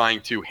trying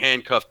to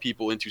handcuff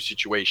people into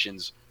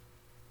situations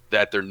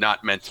that they're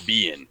not meant to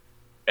be in.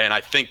 And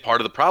I think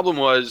part of the problem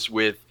was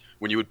with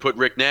when you would put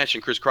Rick Nash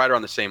and Chris Kreider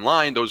on the same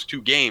line, those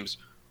two games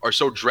are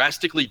so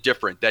drastically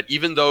different that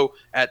even though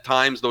at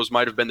times those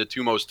might have been the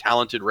two most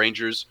talented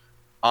Rangers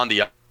on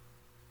the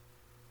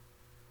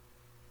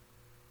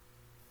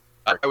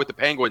with the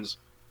Penguins,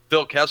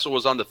 Phil Kessel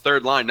was on the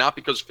third line, not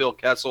because Phil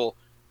Kessel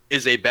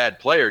is a bad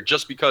player,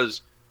 just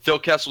because Phil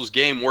Kessel's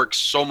game works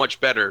so much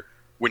better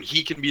when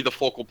he can be the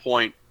focal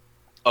point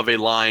of a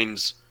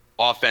line's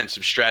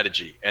offensive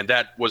strategy. And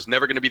that was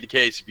never going to be the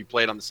case if he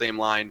played on the same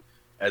line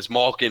as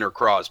Malkin or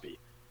Crosby.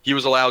 He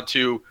was allowed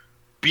to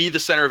be the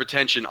center of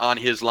attention on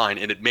his line,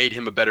 and it made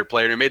him a better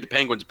player, and it made the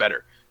Penguins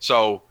better.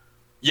 So,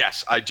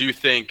 yes, I do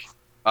think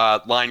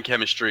line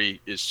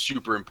chemistry is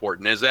super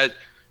important.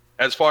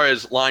 As far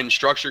as line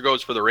structure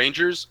goes for the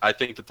Rangers, I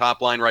think the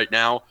top line right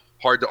now,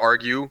 hard to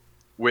argue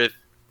with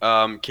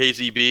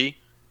KZB,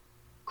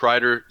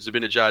 Kreider,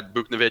 Zibanejad,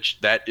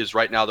 Buchnevich. That is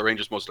right now the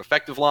Rangers' most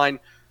effective line.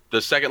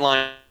 The second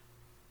line,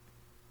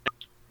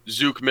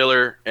 Zook,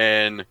 Miller,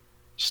 and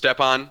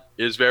Stepan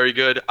is very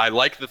good. I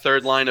like the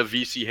third line of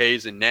VC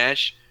Hayes and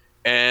Nash.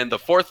 And the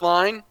fourth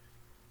line,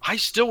 I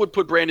still would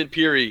put Brandon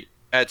Peary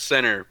at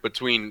center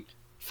between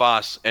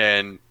Foss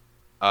and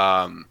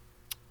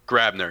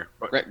Grabner.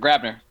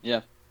 Grabner,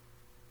 yeah.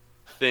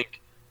 I think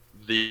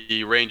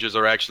the Rangers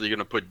are actually going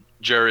to put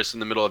Juris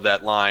in the middle of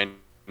that line,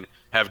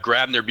 have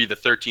Grabner be the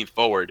 13th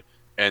forward,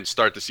 and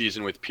start the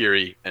season with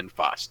Peary and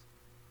Foss.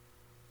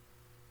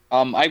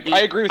 I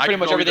agree with pretty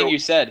much everything you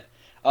said.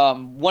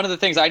 One of the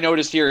things I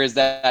noticed here is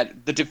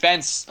that the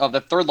defense of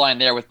the third line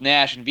there with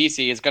Nash and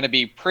VC is going to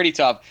be pretty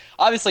tough.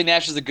 Obviously,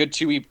 Nash is a good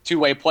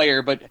two-way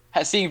player, but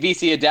seeing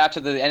VC adapt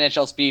to the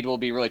NHL speed will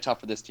be really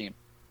tough for this team.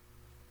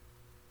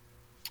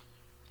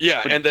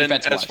 Yeah, and then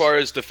as far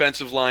as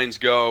defensive lines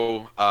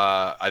go,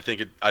 I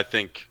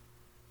think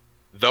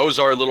those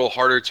are a little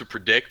harder to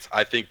predict.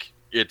 I think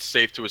it's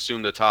safe to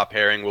assume the top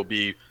pairing will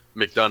be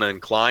McDonough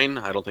and Klein.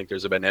 I don't think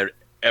there's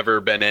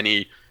ever been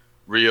any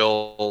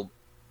real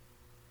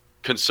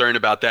concern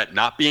about that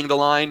not being the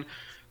line.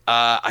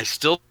 I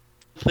still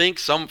think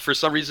for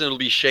some reason it'll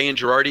be Shea and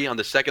Girardi on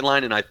the second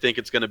line, and I think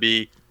it's going to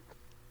be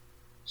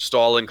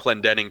Stahl and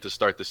Clendenning to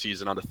start the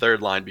season on the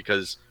third line,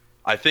 because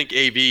I think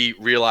AV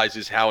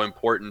realizes how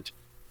important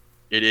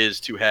it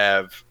is to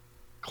have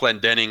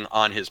Clendenning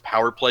on his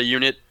power play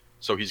unit,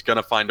 so he's going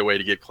to find a way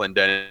to get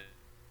Clendenning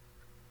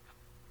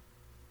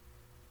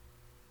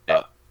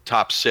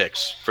top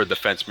six for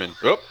defensemen.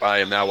 I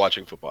am now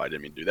watching football. I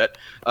didn't mean to do that.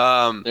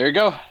 There you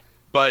go.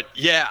 But,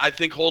 yeah, I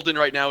think Holden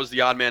right now is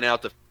the odd man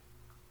out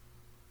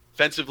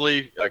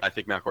defensively. I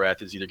think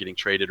McElrath is either getting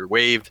traded or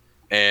waived,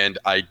 and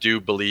I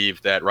do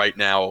believe that right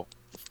now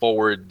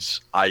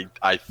forwards, I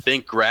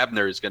think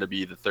Grabner is going to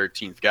be the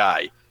 13th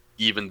guy,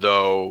 even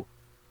though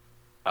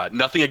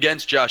nothing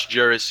against Josh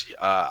Juris.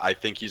 I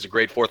think he's a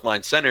great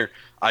fourth-line center.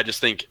 I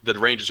just think the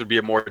Rangers would be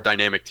a more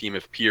dynamic team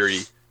if Peary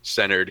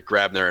centered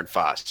Grabner and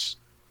Foss.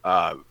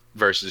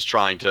 versus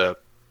trying to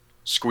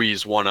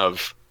squeeze one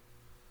of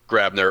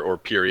Grabner or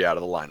Peary out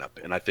of the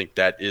lineup. And I think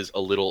that is a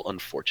little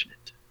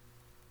unfortunate.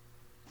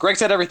 Greg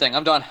said everything.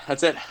 I'm done.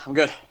 That's it. I'm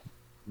good.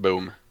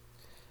 Boom.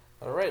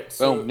 All right.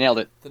 So Boom. Nailed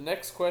it. The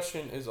next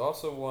question is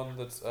also one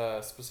that's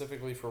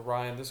specifically for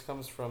Ryan. This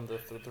comes from the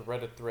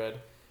Reddit thread.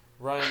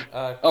 Ryan.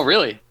 Oh,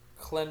 really?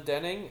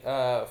 Clendenning.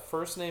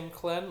 First name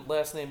Clen,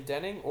 last name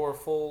Denning, or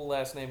full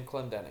last name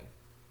Clendenning?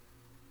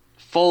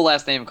 Full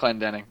last name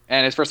Clendenning,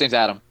 and his first name's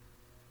Adam.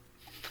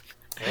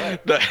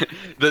 Right.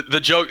 The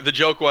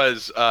joke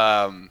was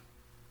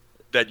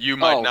that you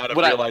might not have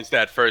realized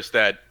at first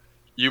that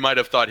you might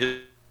have thought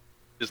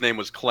his name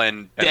was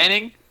Clen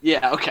Denning.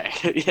 Yeah. Okay.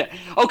 Yeah.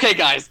 Okay,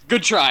 guys.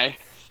 Good try.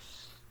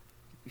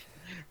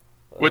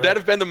 Would that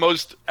have been the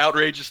most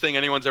outrageous thing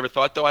anyone's ever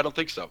thought, though? I don't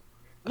think so.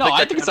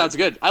 I think it sounds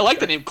good. I like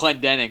the name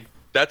Clendenning.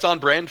 That's on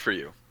brand for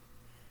you.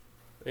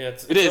 Yeah,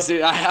 it is.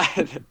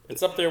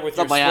 It's up there with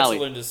your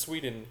Switzerland to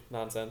Sweden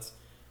nonsense.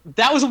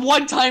 That was a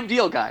one-time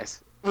deal,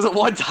 guys. It was a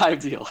one-time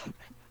deal.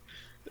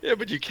 Yeah,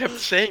 but you kept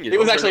saying it. It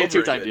was actually a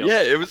two-time deal.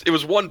 Yeah, it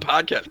was one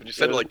podcast, but you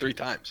said it like 3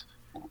 times.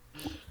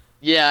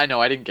 Yeah, I know.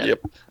 I didn't get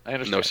it. I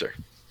understand. No,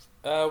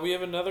 sir. We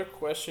have another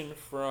question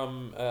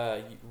from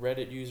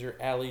Reddit user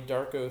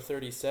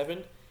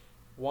AliDarko37.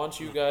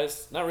 Wants you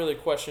guys, not really a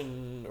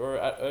question, or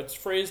it's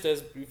phrased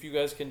as if you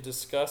guys can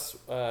discuss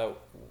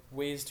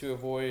ways to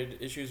avoid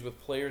issues with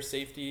player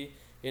safety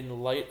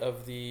in light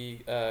of the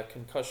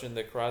concussion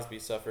that Crosby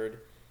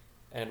suffered,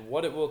 and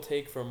what it will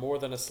take for more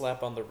than a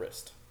slap on the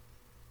wrist.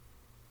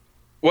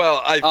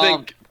 Well, I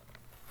think...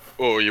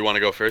 Oh, you want to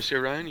go first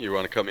here, Ryan? You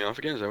want to cut me off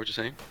again? Is that what you're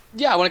saying?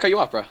 Yeah, I want to cut you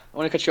off, bro. I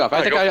want to cut you off.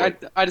 I think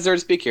I deserve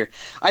to speak here.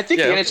 I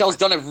think the NHL's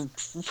done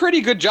a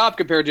pretty good job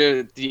compared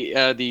to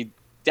the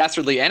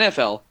dastardly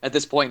NFL at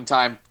this point in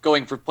time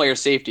going for player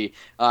safety.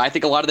 I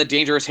think a lot of the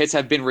dangerous hits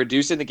have been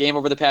reduced in the game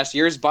over the past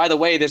years. By the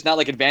way, there's not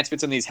like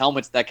advancements in these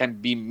helmets that can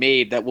be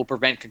made that will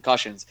prevent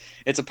concussions.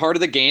 It's a part of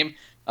the game.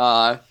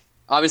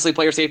 Obviously,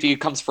 player safety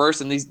comes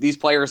first, and these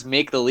players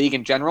make the league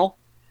in general.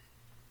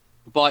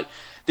 But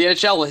the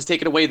NHL has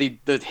taken away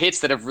the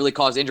hits that have really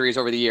caused injuries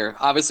over the year.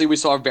 Obviously, we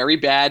saw a very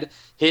bad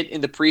hit in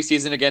the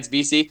preseason against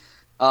BC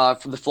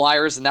from the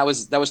Flyers, and that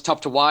was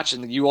tough to watch,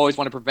 and you always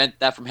want to prevent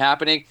that from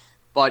happening.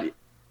 But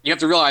you have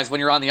to realize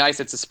when you're on the ice,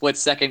 it's a split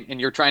second, and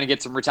you're trying to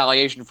get some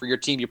retaliation for your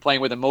team. You're playing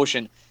with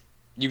emotion.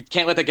 You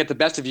can't let that get the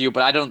best of you,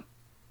 but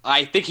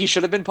I think he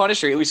should have been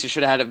punished, or at least he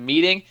should have had a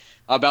meeting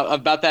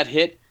about that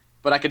hit,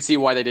 but I can see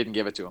why they didn't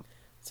give it to him.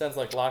 Sounds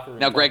like locker room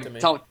now, Greg, to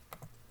me.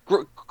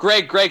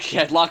 Greg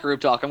had locker room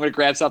talk. I'm going to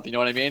grab something, you know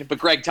what I mean? But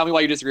Greg, tell me why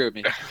you disagree with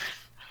me.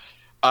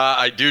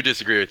 I do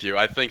disagree with you.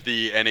 I think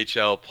the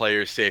NHL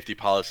player safety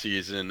policy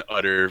is an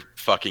utter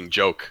fucking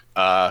joke.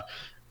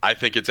 I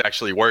think it's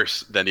actually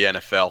worse than the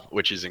NFL,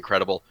 which is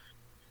incredible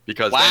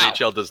because the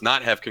NHL does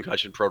not have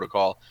concussion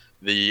protocol.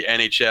 The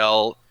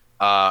NHL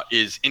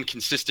is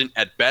inconsistent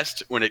at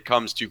best when it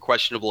comes to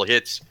questionable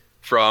hits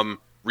from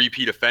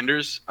repeat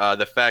offenders.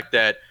 The fact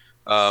that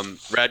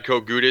Radko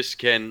Gudas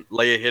can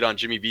lay a hit on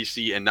Jimmy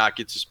Vesey and not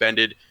get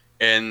suspended,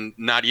 and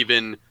not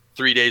even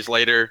 3 days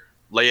later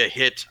lay a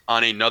hit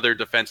on another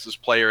defenseless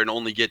player and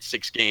only get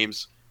 6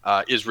 games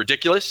is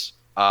ridiculous.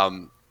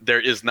 There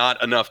is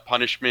not enough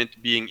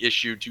punishment being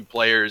issued to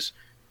players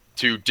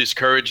to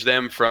discourage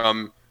them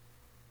from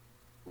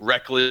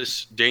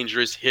reckless,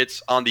 dangerous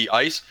hits on the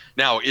ice.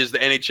 Now, is the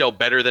NHL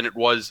better than it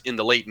was in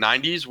the late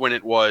 90s when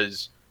it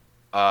was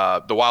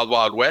the Wild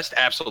Wild West?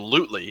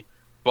 Absolutely.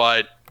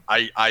 But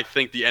I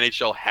think the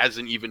NHL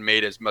hasn't even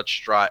made as much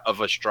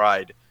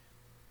stride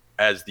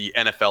as the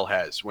NFL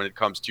has when it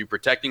comes to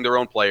protecting their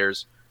own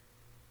players,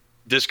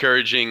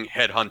 discouraging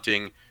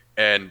headhunting,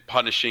 and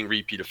punishing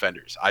repeat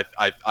offenders.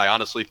 I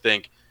honestly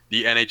think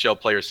the NHL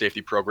player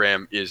safety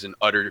program is an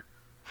utter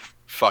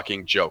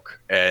fucking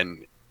joke,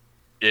 and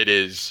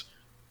it's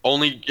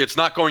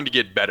not going to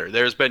get better.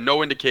 There's been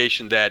no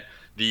indication that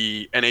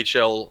the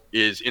NHL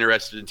is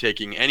interested in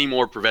taking any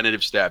more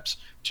preventative steps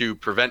to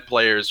prevent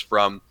players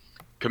from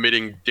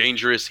committing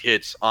dangerous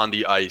hits on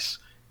the ice.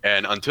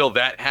 And until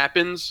that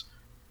happens,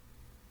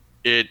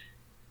 how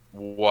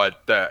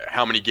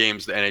many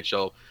games the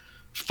NHL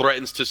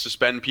threatens to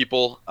suspend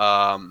people,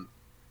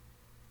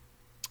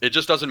 it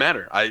just doesn't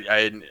matter.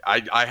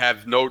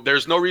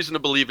 There's no reason to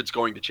believe it's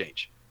going to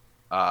change.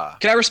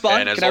 Can I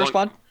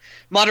respond?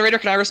 Moderator,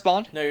 can I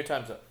respond? No, your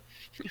time's up.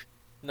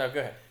 No,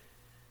 go ahead.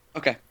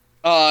 Okay.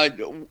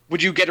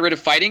 Would you get rid of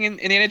fighting in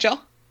the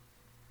NHL?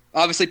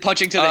 Obviously,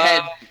 punching to the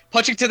head.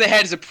 Punching to the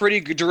head is a pretty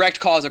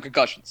direct cause of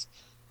concussions.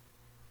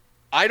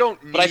 I don't.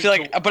 But I feel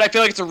like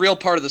it's a real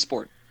part of the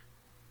sport.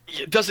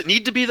 Does it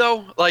need to be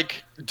though?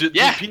 Like, do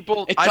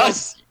people? It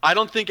does. I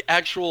don't think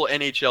actual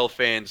NHL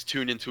fans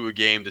tune into a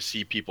game to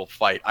see people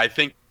fight. I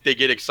think they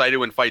get excited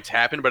when fights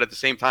happen, but at the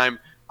same time,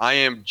 I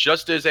am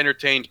just as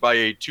entertained by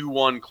a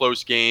 2-1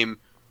 close game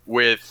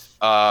with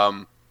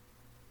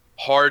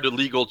hard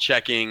legal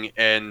checking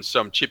and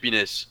some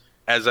chippiness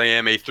as I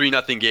am a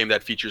 3-0 game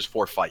that features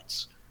 4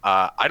 fights.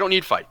 I don't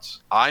need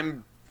fights.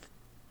 I'm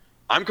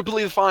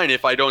completely fine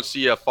if I don't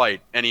see a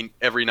fight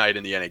every night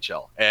in the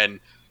NHL. And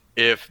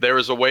if there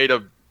is a way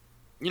to,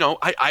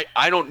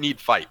 I don't need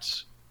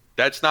fights.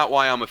 That's not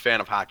why I'm a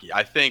fan of hockey.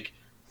 I think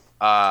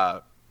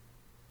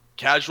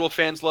casual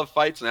fans love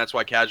fights, and that's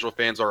why casual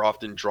fans are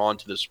often drawn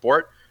to the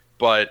sport.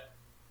 But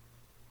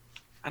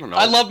I don't know.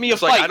 I love me a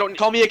fight.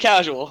 Call me a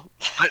casual.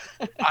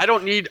 I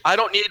don't need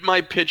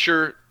my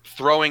pitcher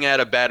throwing at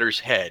a batter's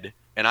head,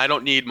 and I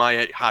don't need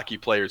my hockey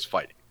players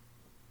fighting.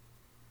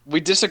 We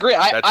disagree.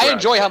 I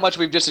enjoy how much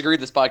we've disagreed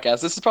this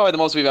podcast. This is probably the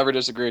most we've ever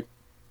disagreed.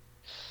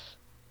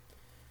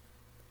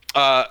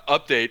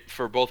 Update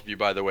for both of you,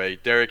 by the way.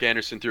 Derek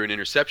Anderson threw an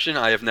interception.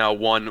 I have now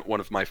won one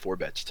of my 4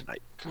 bets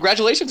tonight.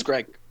 Congratulations,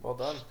 Greg. Well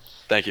done.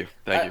 Thank you.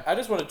 I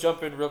just want to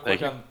jump in real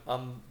quick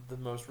on the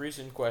most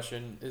recent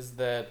question. Is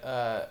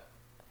that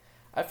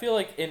I feel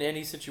like in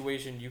any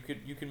situation you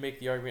could make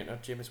the argument. Oh,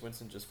 Jameis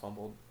Winston just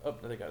fumbled. Oh,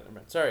 no, they got it. Never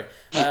mind. Sorry.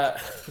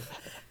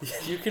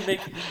 You can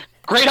make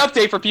great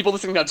update for people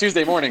listening on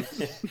Tuesday morning.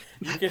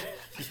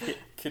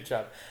 Good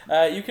job.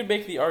 You can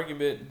make the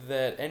argument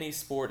that any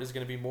sport is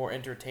going to be more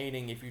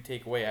entertaining if you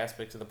take away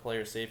aspects of the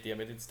player safety. I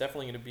mean, it's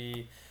definitely going to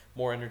be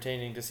more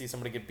entertaining to see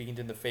somebody get beamed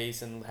in the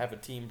face and have a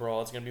team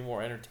brawl. It's going to be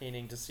more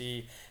entertaining to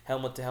see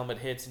helmet-to-helmet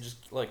hits and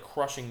just like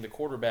crushing the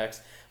quarterbacks.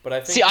 But I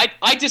think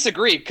I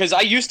disagree because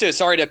I used to.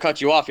 Sorry to cut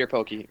you off here,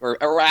 Pokey,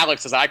 or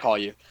Alex as I call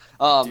you.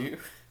 Do you?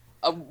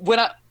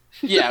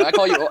 I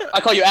call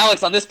you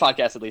Alex on this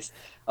podcast at least.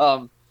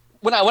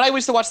 When I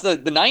used to watch the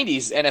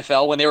 90s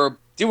NFL when they were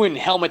doing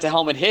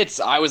helmet-to-helmet hits,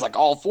 I was like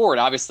all for it.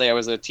 Obviously, I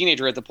was a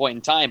teenager at the point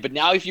in time. But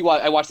now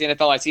I watch the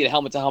NFL, I see a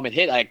helmet-to-helmet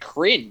hit, I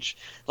cringe.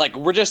 Like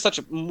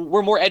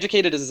we're more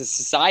educated as a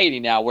society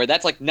now where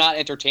that's like not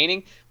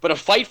entertaining. But a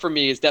fight for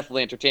me is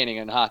definitely entertaining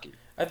in hockey.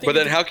 But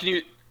then how can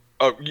you...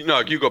 Oh, no,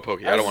 you go,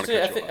 Pokey. I don't want to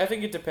cut you off. I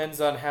think it depends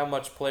on how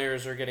much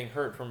players are getting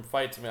hurt from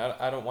fights. I mean,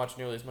 I don't watch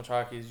nearly as much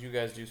hockey as you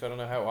guys do, so I don't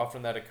know how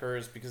often that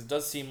occurs because it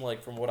does seem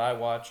like from what I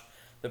watch,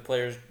 the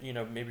players,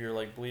 maybe are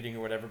like bleeding or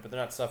whatever, but they're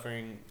not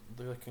suffering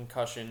the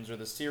concussions or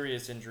the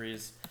serious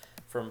injuries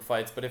from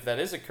fights. But if that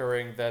is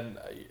occurring, then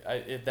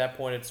at that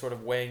point it's sort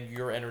of weighing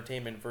your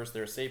entertainment versus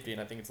their safety,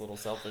 and I think it's a little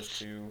selfish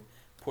to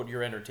put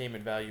your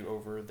entertainment value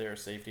over their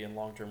safety and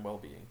long-term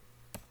well-being.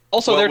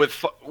 Also,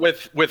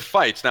 with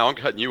fights, now I'm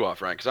cutting you off,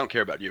 Ryan, because I don't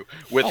care about you.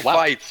 With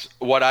fights,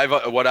 what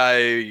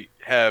I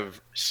have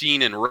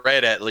seen and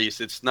read, at least,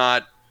 it's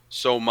not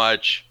so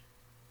much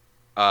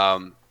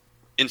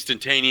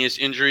instantaneous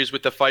injuries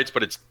with the fights,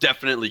 but it's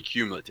definitely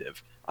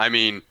cumulative. I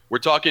mean, we're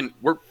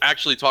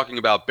actually talking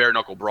about bare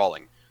knuckle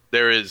brawling.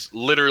 There is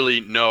literally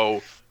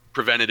no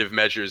preventative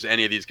measures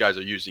any of these guys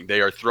are using.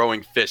 They are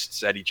throwing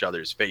fists at each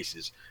other's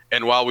faces,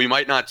 and while we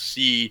might not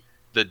see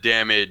the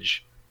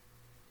damage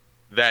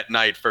that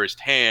night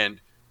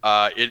firsthand,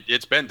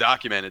 it's been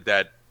documented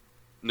that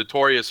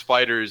notorious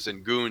fighters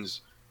and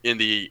goons in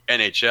the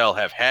NHL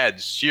have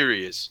had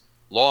serious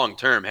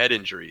long-term head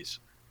injuries.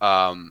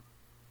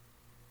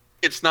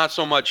 It's not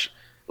so much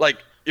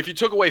like if you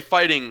took away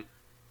fighting,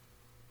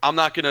 I'm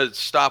not going to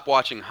stop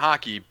watching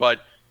hockey,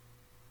 but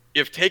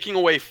if taking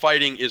away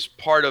fighting is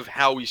part of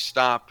how we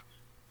stop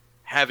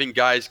having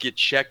guys get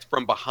checked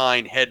from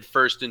behind head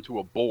first into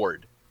a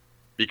board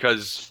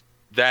because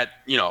that,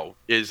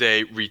 is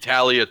a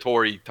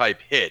retaliatory type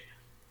hit,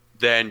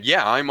 then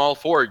yeah, I'm all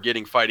for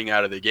getting fighting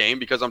out of the game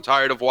because I'm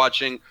tired of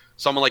watching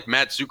someone like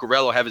Matt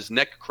Zuccarello have his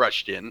neck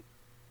crushed in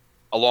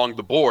along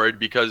the board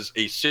because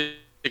a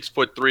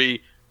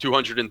 6'3",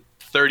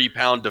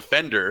 230-pound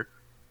defender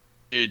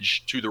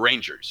is to the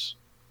Rangers.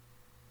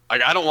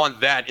 I don't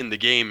want that in the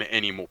game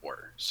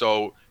anymore.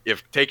 So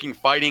if taking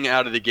fighting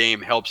out of the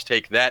game helps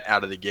take that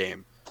out of the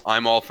game,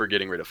 I'm all for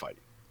getting rid of fighting.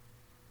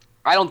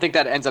 I don't think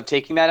that ends up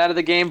taking that out of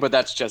the game, but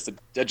that's just a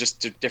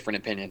different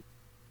opinion.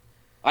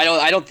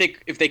 I don't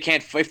think if they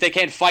can't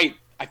fight,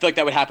 I feel like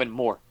that would happen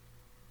more.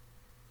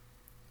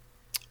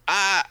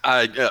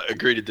 I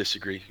agree to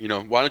disagree.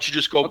 Why don't you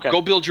just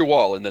go build your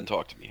wall and then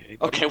talk to me? Hey,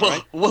 okay,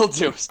 we'll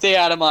do. Stay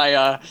out of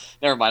my.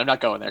 Never mind. I'm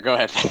not going there. Go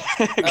ahead.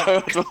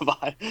 Let's move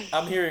on.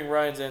 I'm hearing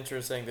Ryan's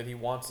answer saying that he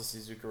wants to see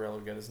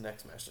Zuccarello get his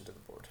neck smashed into the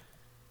board.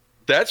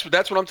 That's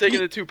what I'm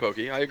taking it to,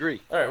 Pokey. I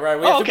agree. All right,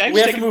 Ryan. We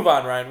have to move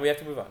on, Ryan. We have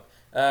to move on.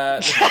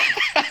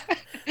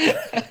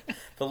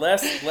 The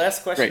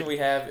last question Great. we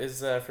have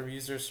is from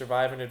user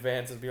Survive in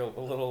Advance. It'll be a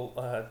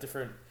little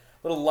different,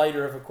 a little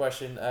lighter of a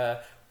question.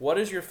 What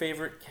is your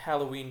favorite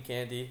Halloween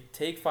candy?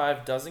 Take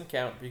 5 doesn't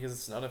count because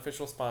it's an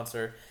unofficial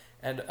sponsor.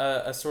 And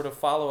a sort of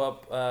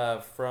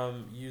follow-up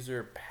from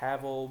user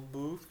Pavel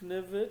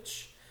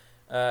Bukhnevich.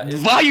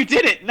 Wow, you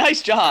did it!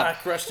 Nice job! I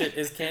crushed it.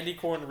 Is candy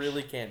corn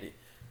really candy?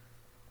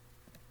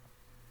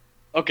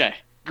 Okay.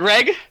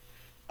 Greg,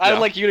 I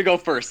would like you to go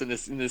first in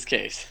this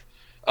case.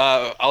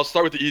 I'll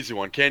start with the easy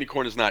one. Candy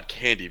corn is not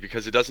candy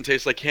because it doesn't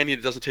taste like candy.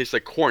 It doesn't taste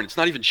like corn. It's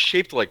not even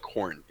shaped like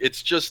corn.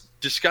 It's just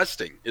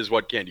disgusting is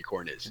what candy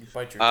corn is.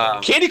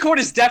 Candy corn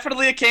is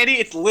definitely a candy.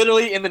 It's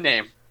literally in the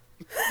name.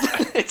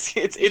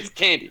 it's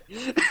candy.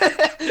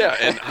 Yeah,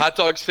 and hot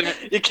dog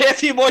sandwich. You can't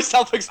be more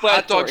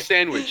self-explanatory. Hot dog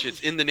sandwich. It's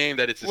in the name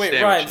that it's a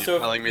sandwich. Ryan, You're so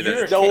telling me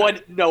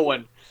that no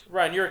one.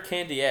 Ryan, you're a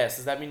candy ass.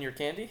 Does that mean you're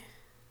candy?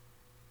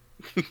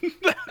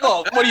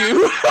 Oh, what are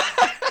you?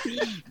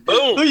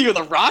 Boom. Who are you,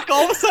 The Rock?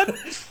 All of a sudden?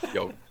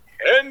 Yo,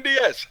 candy,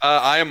 yes.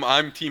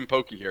 I'm Team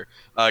Pokey here.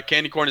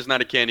 Candy corn is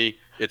not a candy.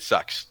 It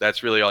sucks.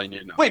 That's really all you need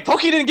to know. Wait,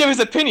 Pokey didn't give his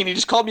opinion. He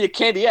just called me a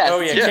candy ass. Oh,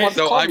 yeah, He just wants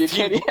to so call I'm me a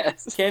team candy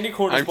ass. Candy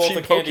corn is I'm both Team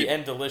a candy Pokey.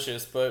 and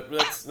delicious, but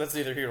that's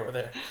neither here nor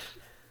there.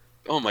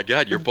 Oh my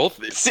God, you're both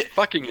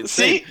fucking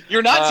insane. See,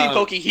 you're not Team Uh,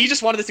 Pokey. He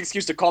just wanted this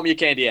excuse to call me a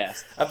candy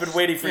ass. I've been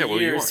waiting for Yeah, well,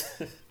 you years.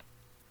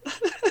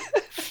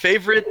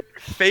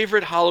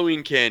 Favorite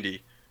Halloween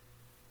candy.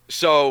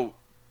 So,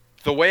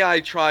 the way I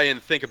try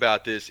and think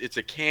about this, it's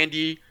a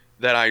candy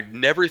that I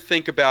never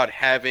think about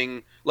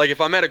having. Like,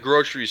 if I'm at a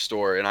grocery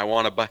store and I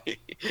want to buy,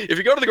 if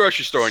you go to the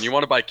grocery store and you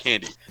want to buy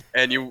candy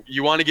and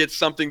you want to get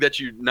something that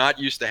you're not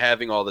used to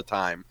having all the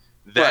time,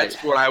 that's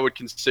Right. what I would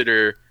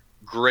consider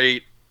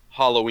great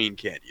Halloween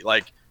candy.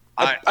 Like,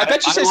 I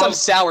bet you say some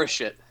sour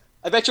shit.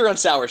 I bet you're on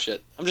sour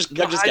shit. I'm just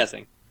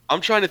guessing. I'm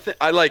trying to think.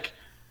 I like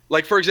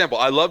for example,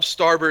 I love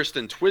Starburst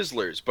and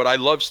Twizzlers, but I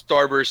love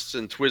Starbursts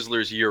and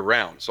Twizzlers year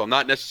round. So I'm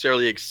not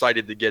necessarily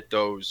excited to get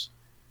those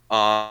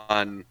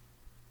on.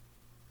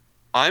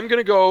 I'm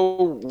gonna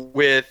go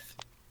with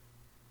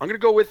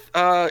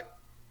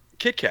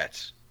Kit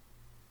Kats.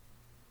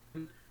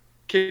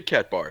 Kit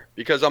Kat bar,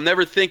 because I'm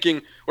never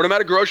thinking when I'm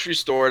at a grocery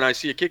store and I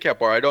see a Kit Kat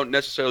bar, I don't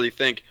necessarily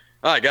think,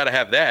 oh, I gotta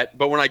have that.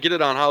 But when I get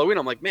it on Halloween,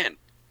 I'm like, man,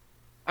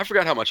 I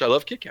forgot how much I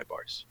love Kit Kat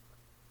bars.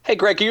 Hey,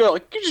 Greg, can you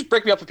just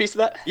break me up a piece of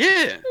that?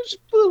 Yeah, Just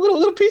a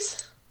little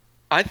piece.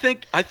 I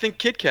think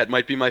Kit Kat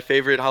might be my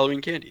favorite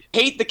Halloween candy.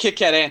 Hate the Kit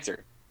Kat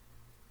answer.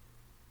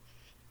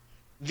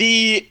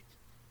 The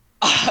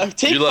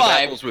Take You love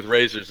 5. apples with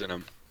razors in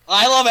them.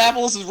 I love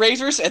apples with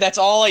razors, and that's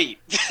all I eat.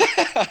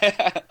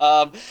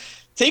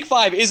 Take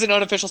 5 is an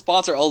unofficial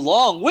sponsor,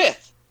 along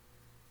with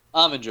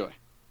Almond Joy,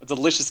 a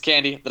delicious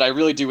candy that I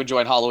really do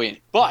enjoy on Halloween.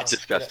 But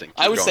Disgusting.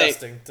 I would Keep say,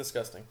 going.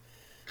 Disgusting.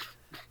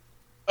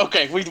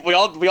 okay, we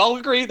all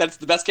agree that's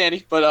the best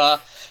candy.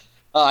 But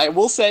I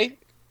will say,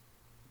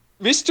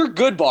 Mr.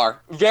 Goodbar,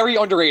 very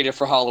underrated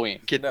for Halloween.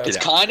 Get It's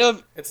out. kind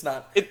of It's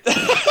not. it. Okay.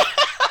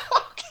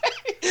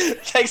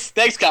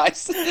 Thanks,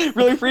 guys.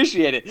 Really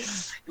appreciate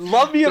it.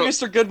 Love me a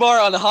Mr.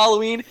 Goodbar on the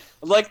Halloween.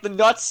 I like the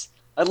nuts.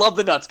 I love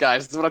the nuts,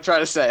 guys. That's what I'm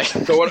trying to say.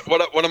 So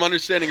what I'm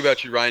understanding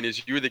about you, Ryan,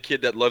 is you were the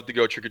kid that loved to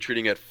go trick or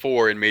treating at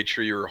 4 and made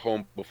sure you were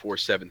home before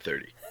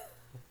 7:30.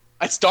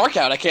 It's dark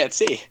out. I can't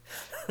see.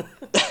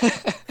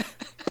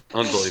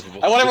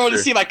 Unbelievable. I want everyone to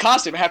Mr. see my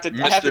costume. I have to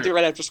do it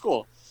right after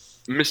school.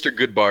 Mr.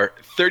 Goodbar.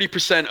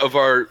 30% of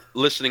our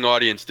listening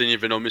audience didn't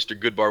even know Mr.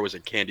 Goodbar was a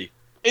candy.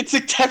 It's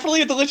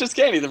definitely a delicious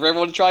candy for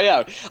everyone to try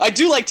out. I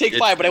do like Take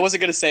 5, but I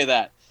wasn't going to say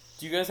that.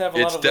 Do you guys have a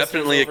lot It's of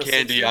definitely a listeners over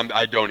candy 60?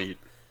 I don't eat.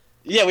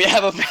 Yeah, we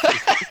have a.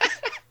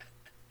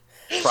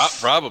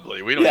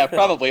 Probably. We don't. Yeah,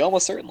 probably,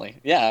 almost certainly.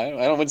 Yeah,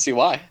 I wouldn't see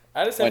why.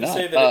 I just Why have to not?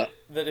 say that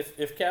that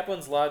if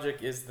Kaplan's logic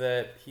is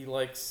that he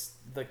likes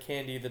the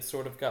candy that's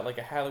sort of got like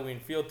a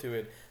Halloween feel to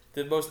it,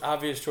 the most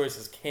obvious choice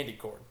is candy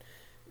corn.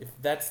 If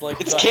that's like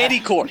It's candy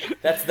corn.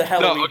 That's the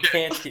Halloween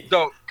candy.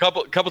 So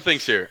couple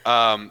things here.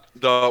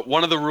 The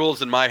one of the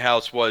rules in my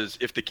house was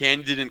if the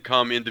candy didn't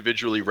come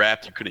individually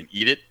wrapped, you couldn't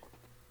eat it.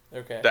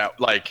 Okay. That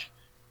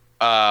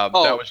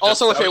that was just,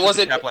 also, if that it was just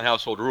a wasn't- Kaplan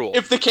household rule.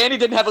 If the candy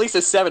didn't have at least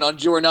a 7 on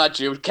Jew or not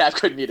Jew, Cap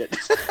couldn't eat it.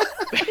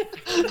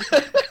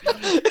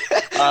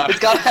 It's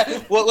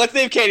got. Well, let's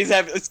name candies.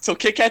 So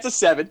Kit Kat's a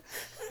 7.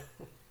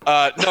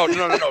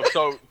 No.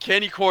 So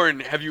candy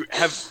corn,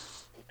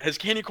 has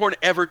candy corn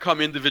ever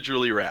come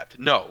individually wrapped?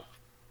 No.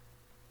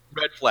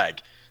 Red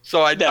flag.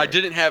 So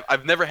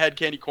I've never had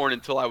candy corn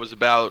until I was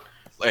about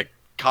like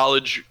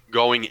college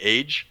going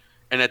age,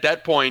 and at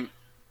that point,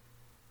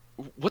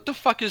 what the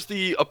fuck is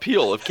the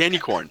appeal of candy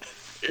corn?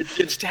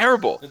 It's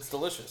terrible. It's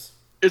delicious.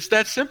 It's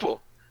that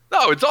simple.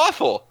 No, it's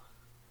awful.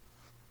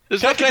 There's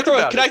Can I nothing throw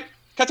about it.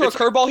 a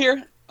curveball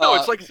here? No,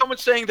 it's like someone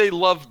saying they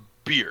love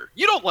beer.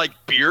 You don't like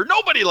beer.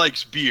 Nobody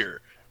likes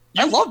beer.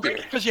 I love beer.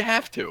 Because you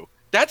have to.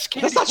 That's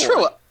candy That's not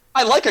corn. true.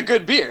 I like a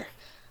good beer.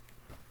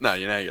 No,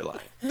 you're lying.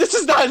 This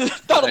is not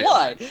a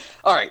lie.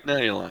 All right. No,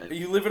 you're lying.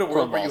 You live in a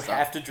world where you Cornball stuff.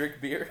 have to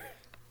drink beer.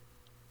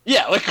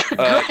 Yeah, like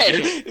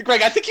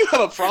Greg, I think you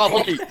have a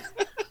problem.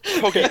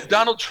 Okay,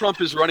 Donald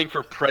Trump is running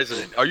for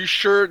president. Are you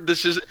sure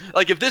this is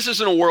like if this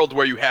isn't a world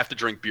where you have to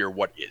drink beer,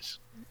 what is?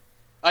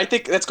 I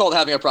think that's called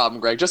having a problem,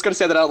 Greg. Just gonna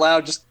say that out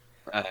loud. Just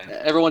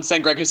everyone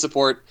send Greg his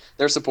support.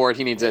 Their support.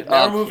 He needs it.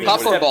 Now we're moving to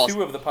Popcorn step balls.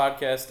 2 of the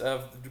podcast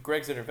of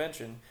Greg's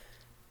intervention.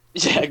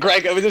 Yeah,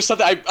 Greg. I mean, there's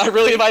something. I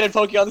really invited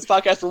Pokey on this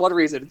podcast for one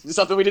reason. It's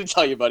something we didn't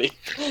tell you, buddy.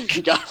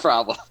 You got a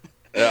problem.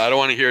 I don't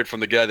want to hear it from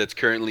the guy that's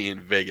currently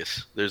in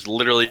Vegas. There's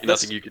literally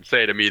nothing you can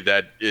say to me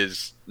that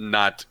is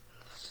not.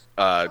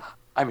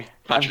 I'm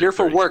here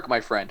for work,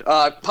 my friend.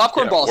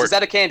 Popcorn balls. work. Is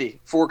that a candy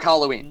for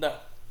Halloween? No.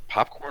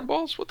 Popcorn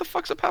balls? What the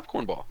fuck's a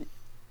popcorn ball?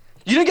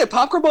 You didn't get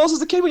popcorn balls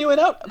as a kid when you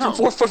went out? No.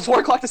 From 4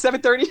 o'clock to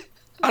 7:30?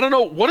 I don't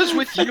know. What is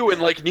with you and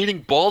like needing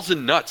balls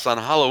and nuts on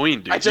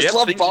Halloween, dude? I Do you just have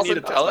love things balls you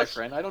and need to nuts, tell my us?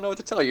 friend. I don't know what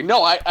to tell you.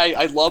 No,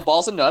 I love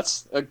balls and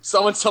nuts.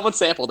 Someone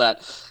sampled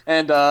that,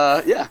 and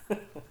yeah,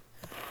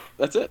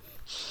 that's it.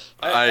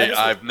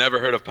 I've never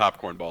heard of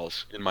popcorn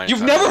balls in my.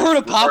 You've entire never life. heard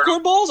of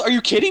popcorn balls? Are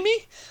you kidding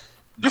me?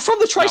 You're from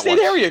the tri-state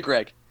once. area,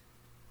 Greg.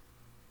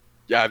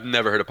 Yeah, I've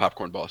never heard of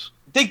popcorn balls.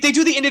 They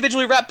do the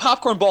individually wrapped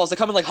popcorn balls that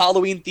come in like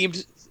Halloween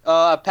themed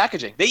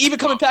packaging. They even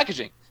come in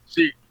packaging.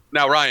 See,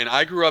 now Ryan,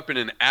 I grew up in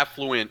an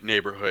affluent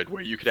neighborhood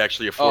where you could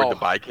actually afford to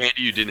buy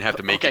candy. You didn't have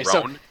to make your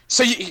own.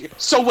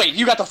 So wait,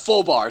 you got the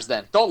full bars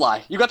then? Don't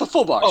lie, you got the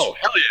full bars. Oh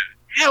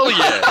hell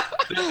yeah!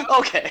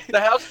 Okay. The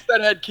houses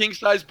that had king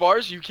size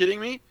bars, you kidding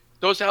me?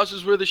 Those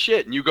houses were the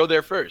shit, and you go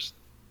there first.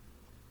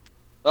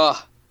 All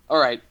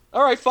right,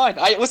 fine.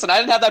 I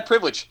didn't have that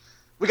privilege.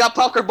 We got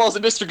popcorn balls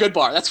at Mr.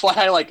 Goodbar. That's why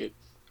I like it.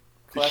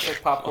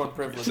 Classic popcorn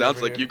privilege.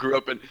 Sounds like you grew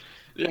up in.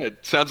 Yeah,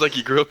 it sounds like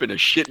you grew up in a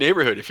shit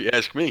neighborhood, if you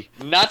ask me.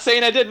 Not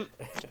saying I didn't.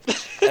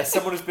 As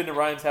someone who's been to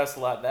Ryan's house a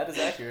lot, that is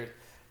accurate.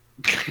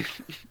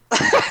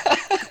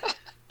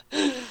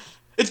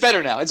 It's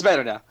better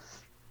now.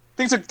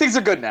 Things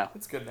are good now.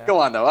 It's good now. Go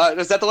on though.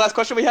 Is that the last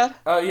question we had?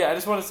 Yeah, I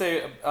just want to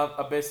say,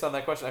 based on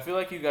that question, I feel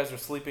like you guys are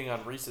sleeping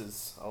on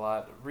Reese's a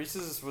lot.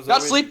 Reese's was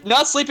not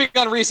sleeping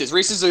on Reese's.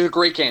 Reese's is a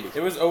great candy.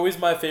 It was always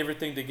my favorite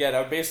thing to get.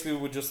 I basically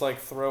would just like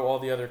throw all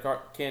the other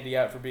candy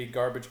out for being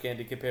garbage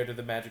candy compared to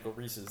the magical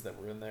Reese's that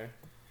were in there.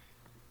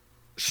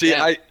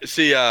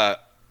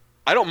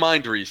 I don't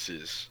mind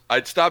Reese's.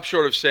 I'd stop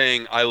short of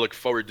saying I look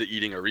forward to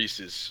eating a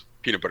Reese's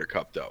peanut butter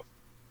cup though.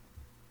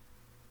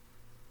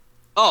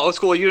 Oh, that's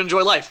cool. You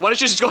enjoy life. Why don't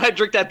you just go ahead and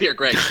drink that beer,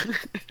 Greg?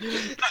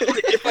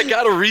 If I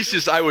got a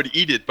Reese's, I would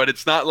eat it, but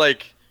it's not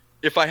like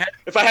if I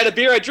had a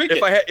beer, I'd drink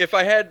it. If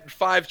I had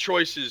 5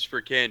 choices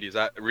for candies,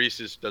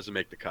 Reese's doesn't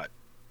make the cut.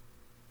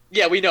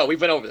 Yeah, we know.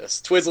 We've been over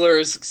this.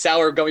 Twizzlers,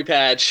 Sour Gummy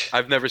Patch.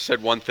 I've never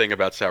said one thing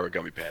about Sour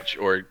Gummy Patch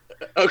or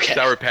okay.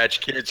 Sour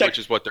Patch Kids, which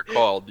is what they're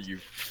called.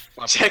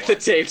 Check the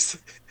tapes.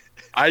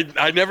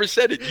 I never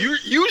said it.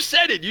 You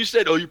said it. You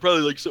said, oh, you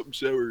probably like something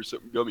sour or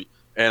something gummy.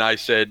 And I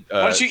said,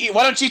 why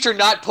don't you eat your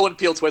not pull and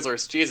peel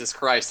Twizzlers? Jesus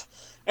Christ.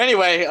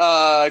 Anyway,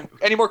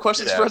 any more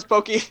questions for us,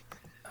 Pokey?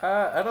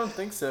 I don't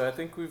think so. I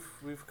think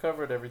we've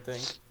covered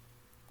everything.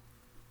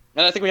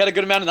 And I think we had a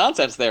good amount of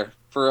nonsense there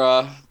for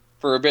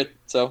a bit,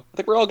 so I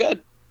think we're all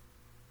good.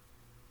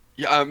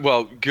 Yeah,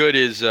 well, good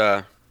is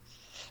a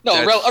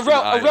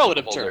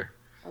relative term.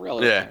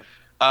 Yeah.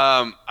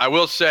 I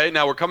will say,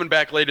 now we're coming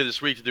back later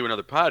this week to do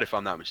another pod, if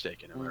I'm not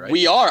mistaken. Am I right?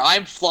 We are.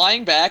 I'm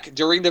flying back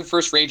during the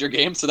first Ranger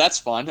game, so that's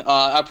fun.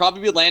 I'll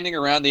probably be landing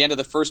around the end of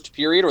the first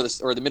period or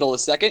the middle of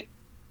the second.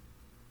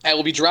 I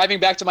will be driving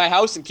back to my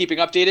house and keeping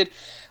updated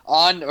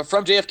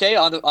from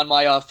JFK on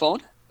my phone.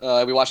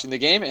 I'll be watching the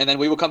game, and then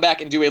we will come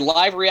back and do a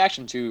live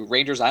reaction to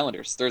Rangers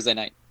Islanders Thursday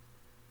night.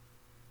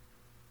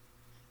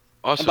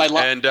 Awesome.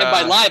 And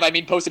by live, I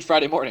mean posted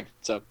Friday morning.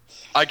 So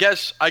I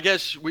guess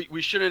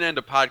we shouldn't end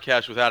a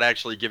podcast without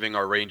actually giving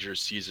our Rangers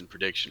season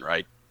prediction,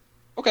 right?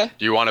 Okay.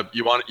 Do you want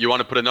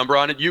to put a number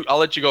on it? I'll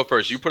let you go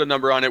first. You put a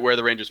number on it, where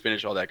the Rangers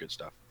finish, all that good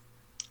stuff.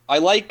 I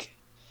think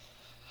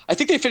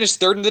they finished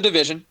third in the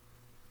division.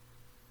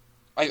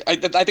 I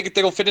think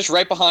they'll finish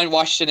right behind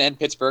Washington and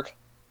Pittsburgh.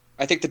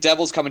 I think the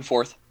Devils come in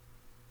fourth.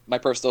 My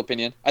personal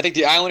opinion. I think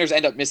the Islanders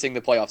end up missing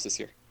the playoffs this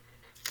year.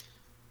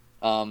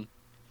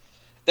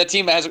 That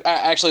team has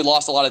actually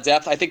lost a lot of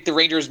depth. I think the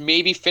Rangers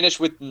maybe finish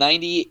with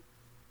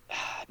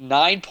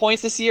 99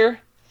 points this year.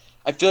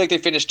 I feel like they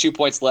finished 2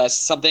 points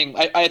less.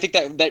 I think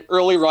that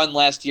early run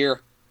last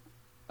year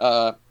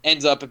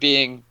ends up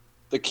being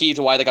the key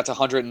to why they got to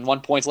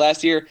 101 points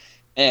last year.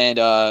 And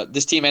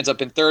this team ends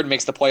up in third,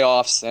 makes the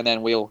playoffs, and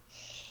then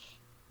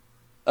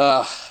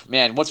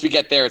once we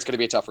get there, it's going to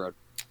be a tough road.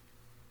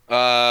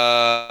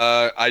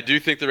 I do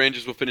think the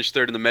Rangers will finish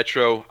third in the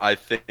Metro. I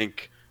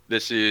think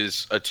this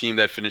is a team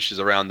that finishes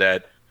around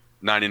that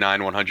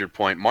 99, 100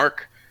 point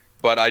mark,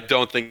 but I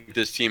don't think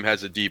this team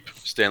has a deep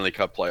Stanley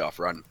Cup playoff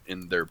run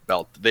in their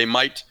belt. They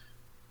might,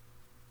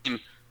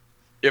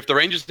 if the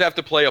Rangers have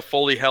to play a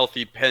fully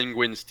healthy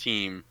Penguins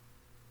team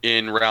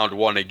in round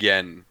 1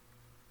 again,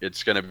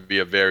 it's going to be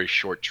a very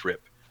short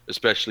trip,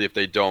 especially if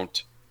they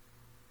don't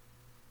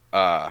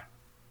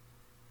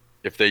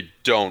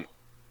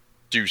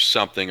do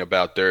something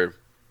about their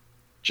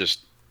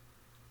just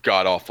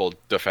god-awful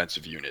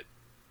defensive unit.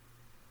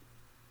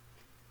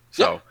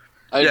 So,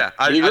 I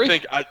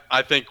think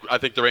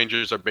the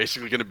Rangers are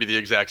basically going to be the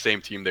exact same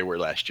team they were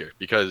last year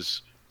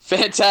because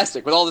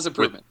fantastic with all this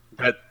improvement.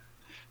 I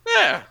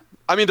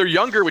mean they're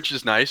younger, which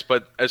is nice,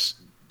 but as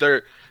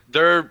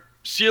their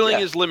ceiling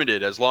is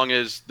limited as long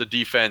as the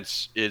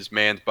defense is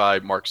manned by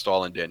Mark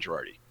Stahl and Dan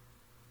Girardi.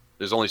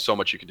 There's only so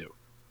much you can do.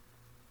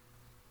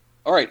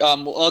 All right,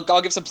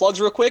 I'll give some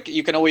plugs real quick.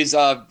 You can always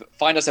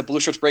find us at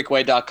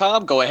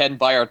blueshirtsbreakaway.com. Go ahead and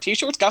buy our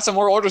T-shirts. Got some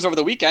more orders over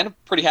the weekend.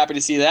 Pretty happy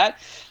to see that.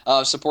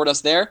 Support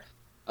us there.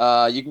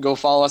 You can go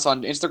follow us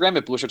on Instagram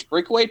at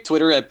blueshirtsbreakaway,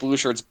 Twitter at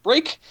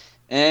blueshirtsbreak,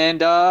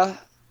 and I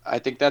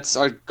think that's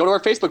go to our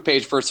Facebook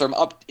page for some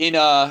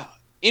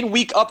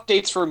in-week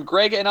updates from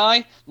Greg and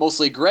I.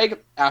 Mostly Greg,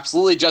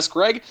 absolutely just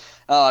Greg,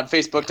 on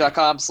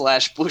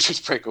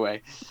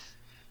Facebook.com/blueshirtsbreakaway.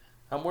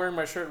 I'm wearing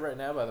my shirt right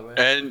now, by the way.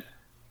 And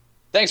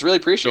thanks, really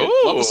appreciate it.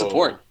 Love the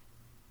support.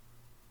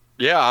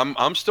 Yeah,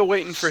 I'm still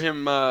waiting for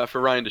him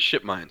for Ryan to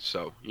ship mine.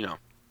 So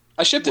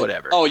I shipped it.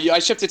 Whatever. Oh, I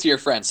shipped it to your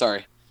friend.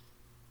 Sorry.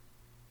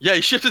 Yeah,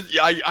 he shipped it.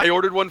 I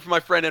ordered one for my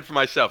friend and for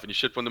myself, and he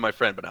shipped one to my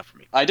friend, but not for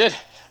me. I did.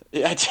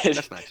 Yeah, I did.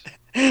 That's nice.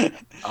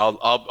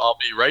 I'll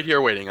be right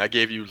here waiting. I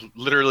gave you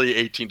literally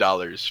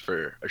 $18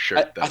 for a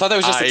shirt. I thought that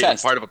was just a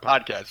test. I'm part of a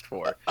podcast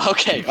for.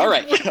 Okay, all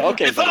right.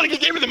 Okay. It's not like he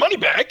gave me the money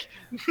back.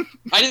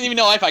 I didn't even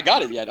know if I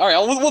got it yet. All right,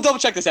 we'll double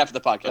check this after the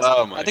podcast.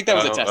 Oh I think that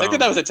was a test. I think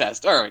that was a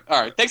test. All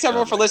right. Thanks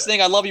everyone for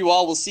listening. I love you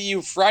all. We'll see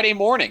you Friday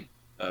morning.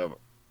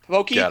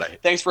 Pokey,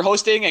 thanks for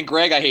hosting, and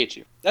Greg, I hate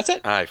you. That's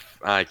it. I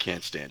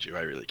can't stand you.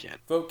 I really can't.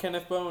 Vote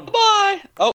Kenneth Bone. Bye. Oh.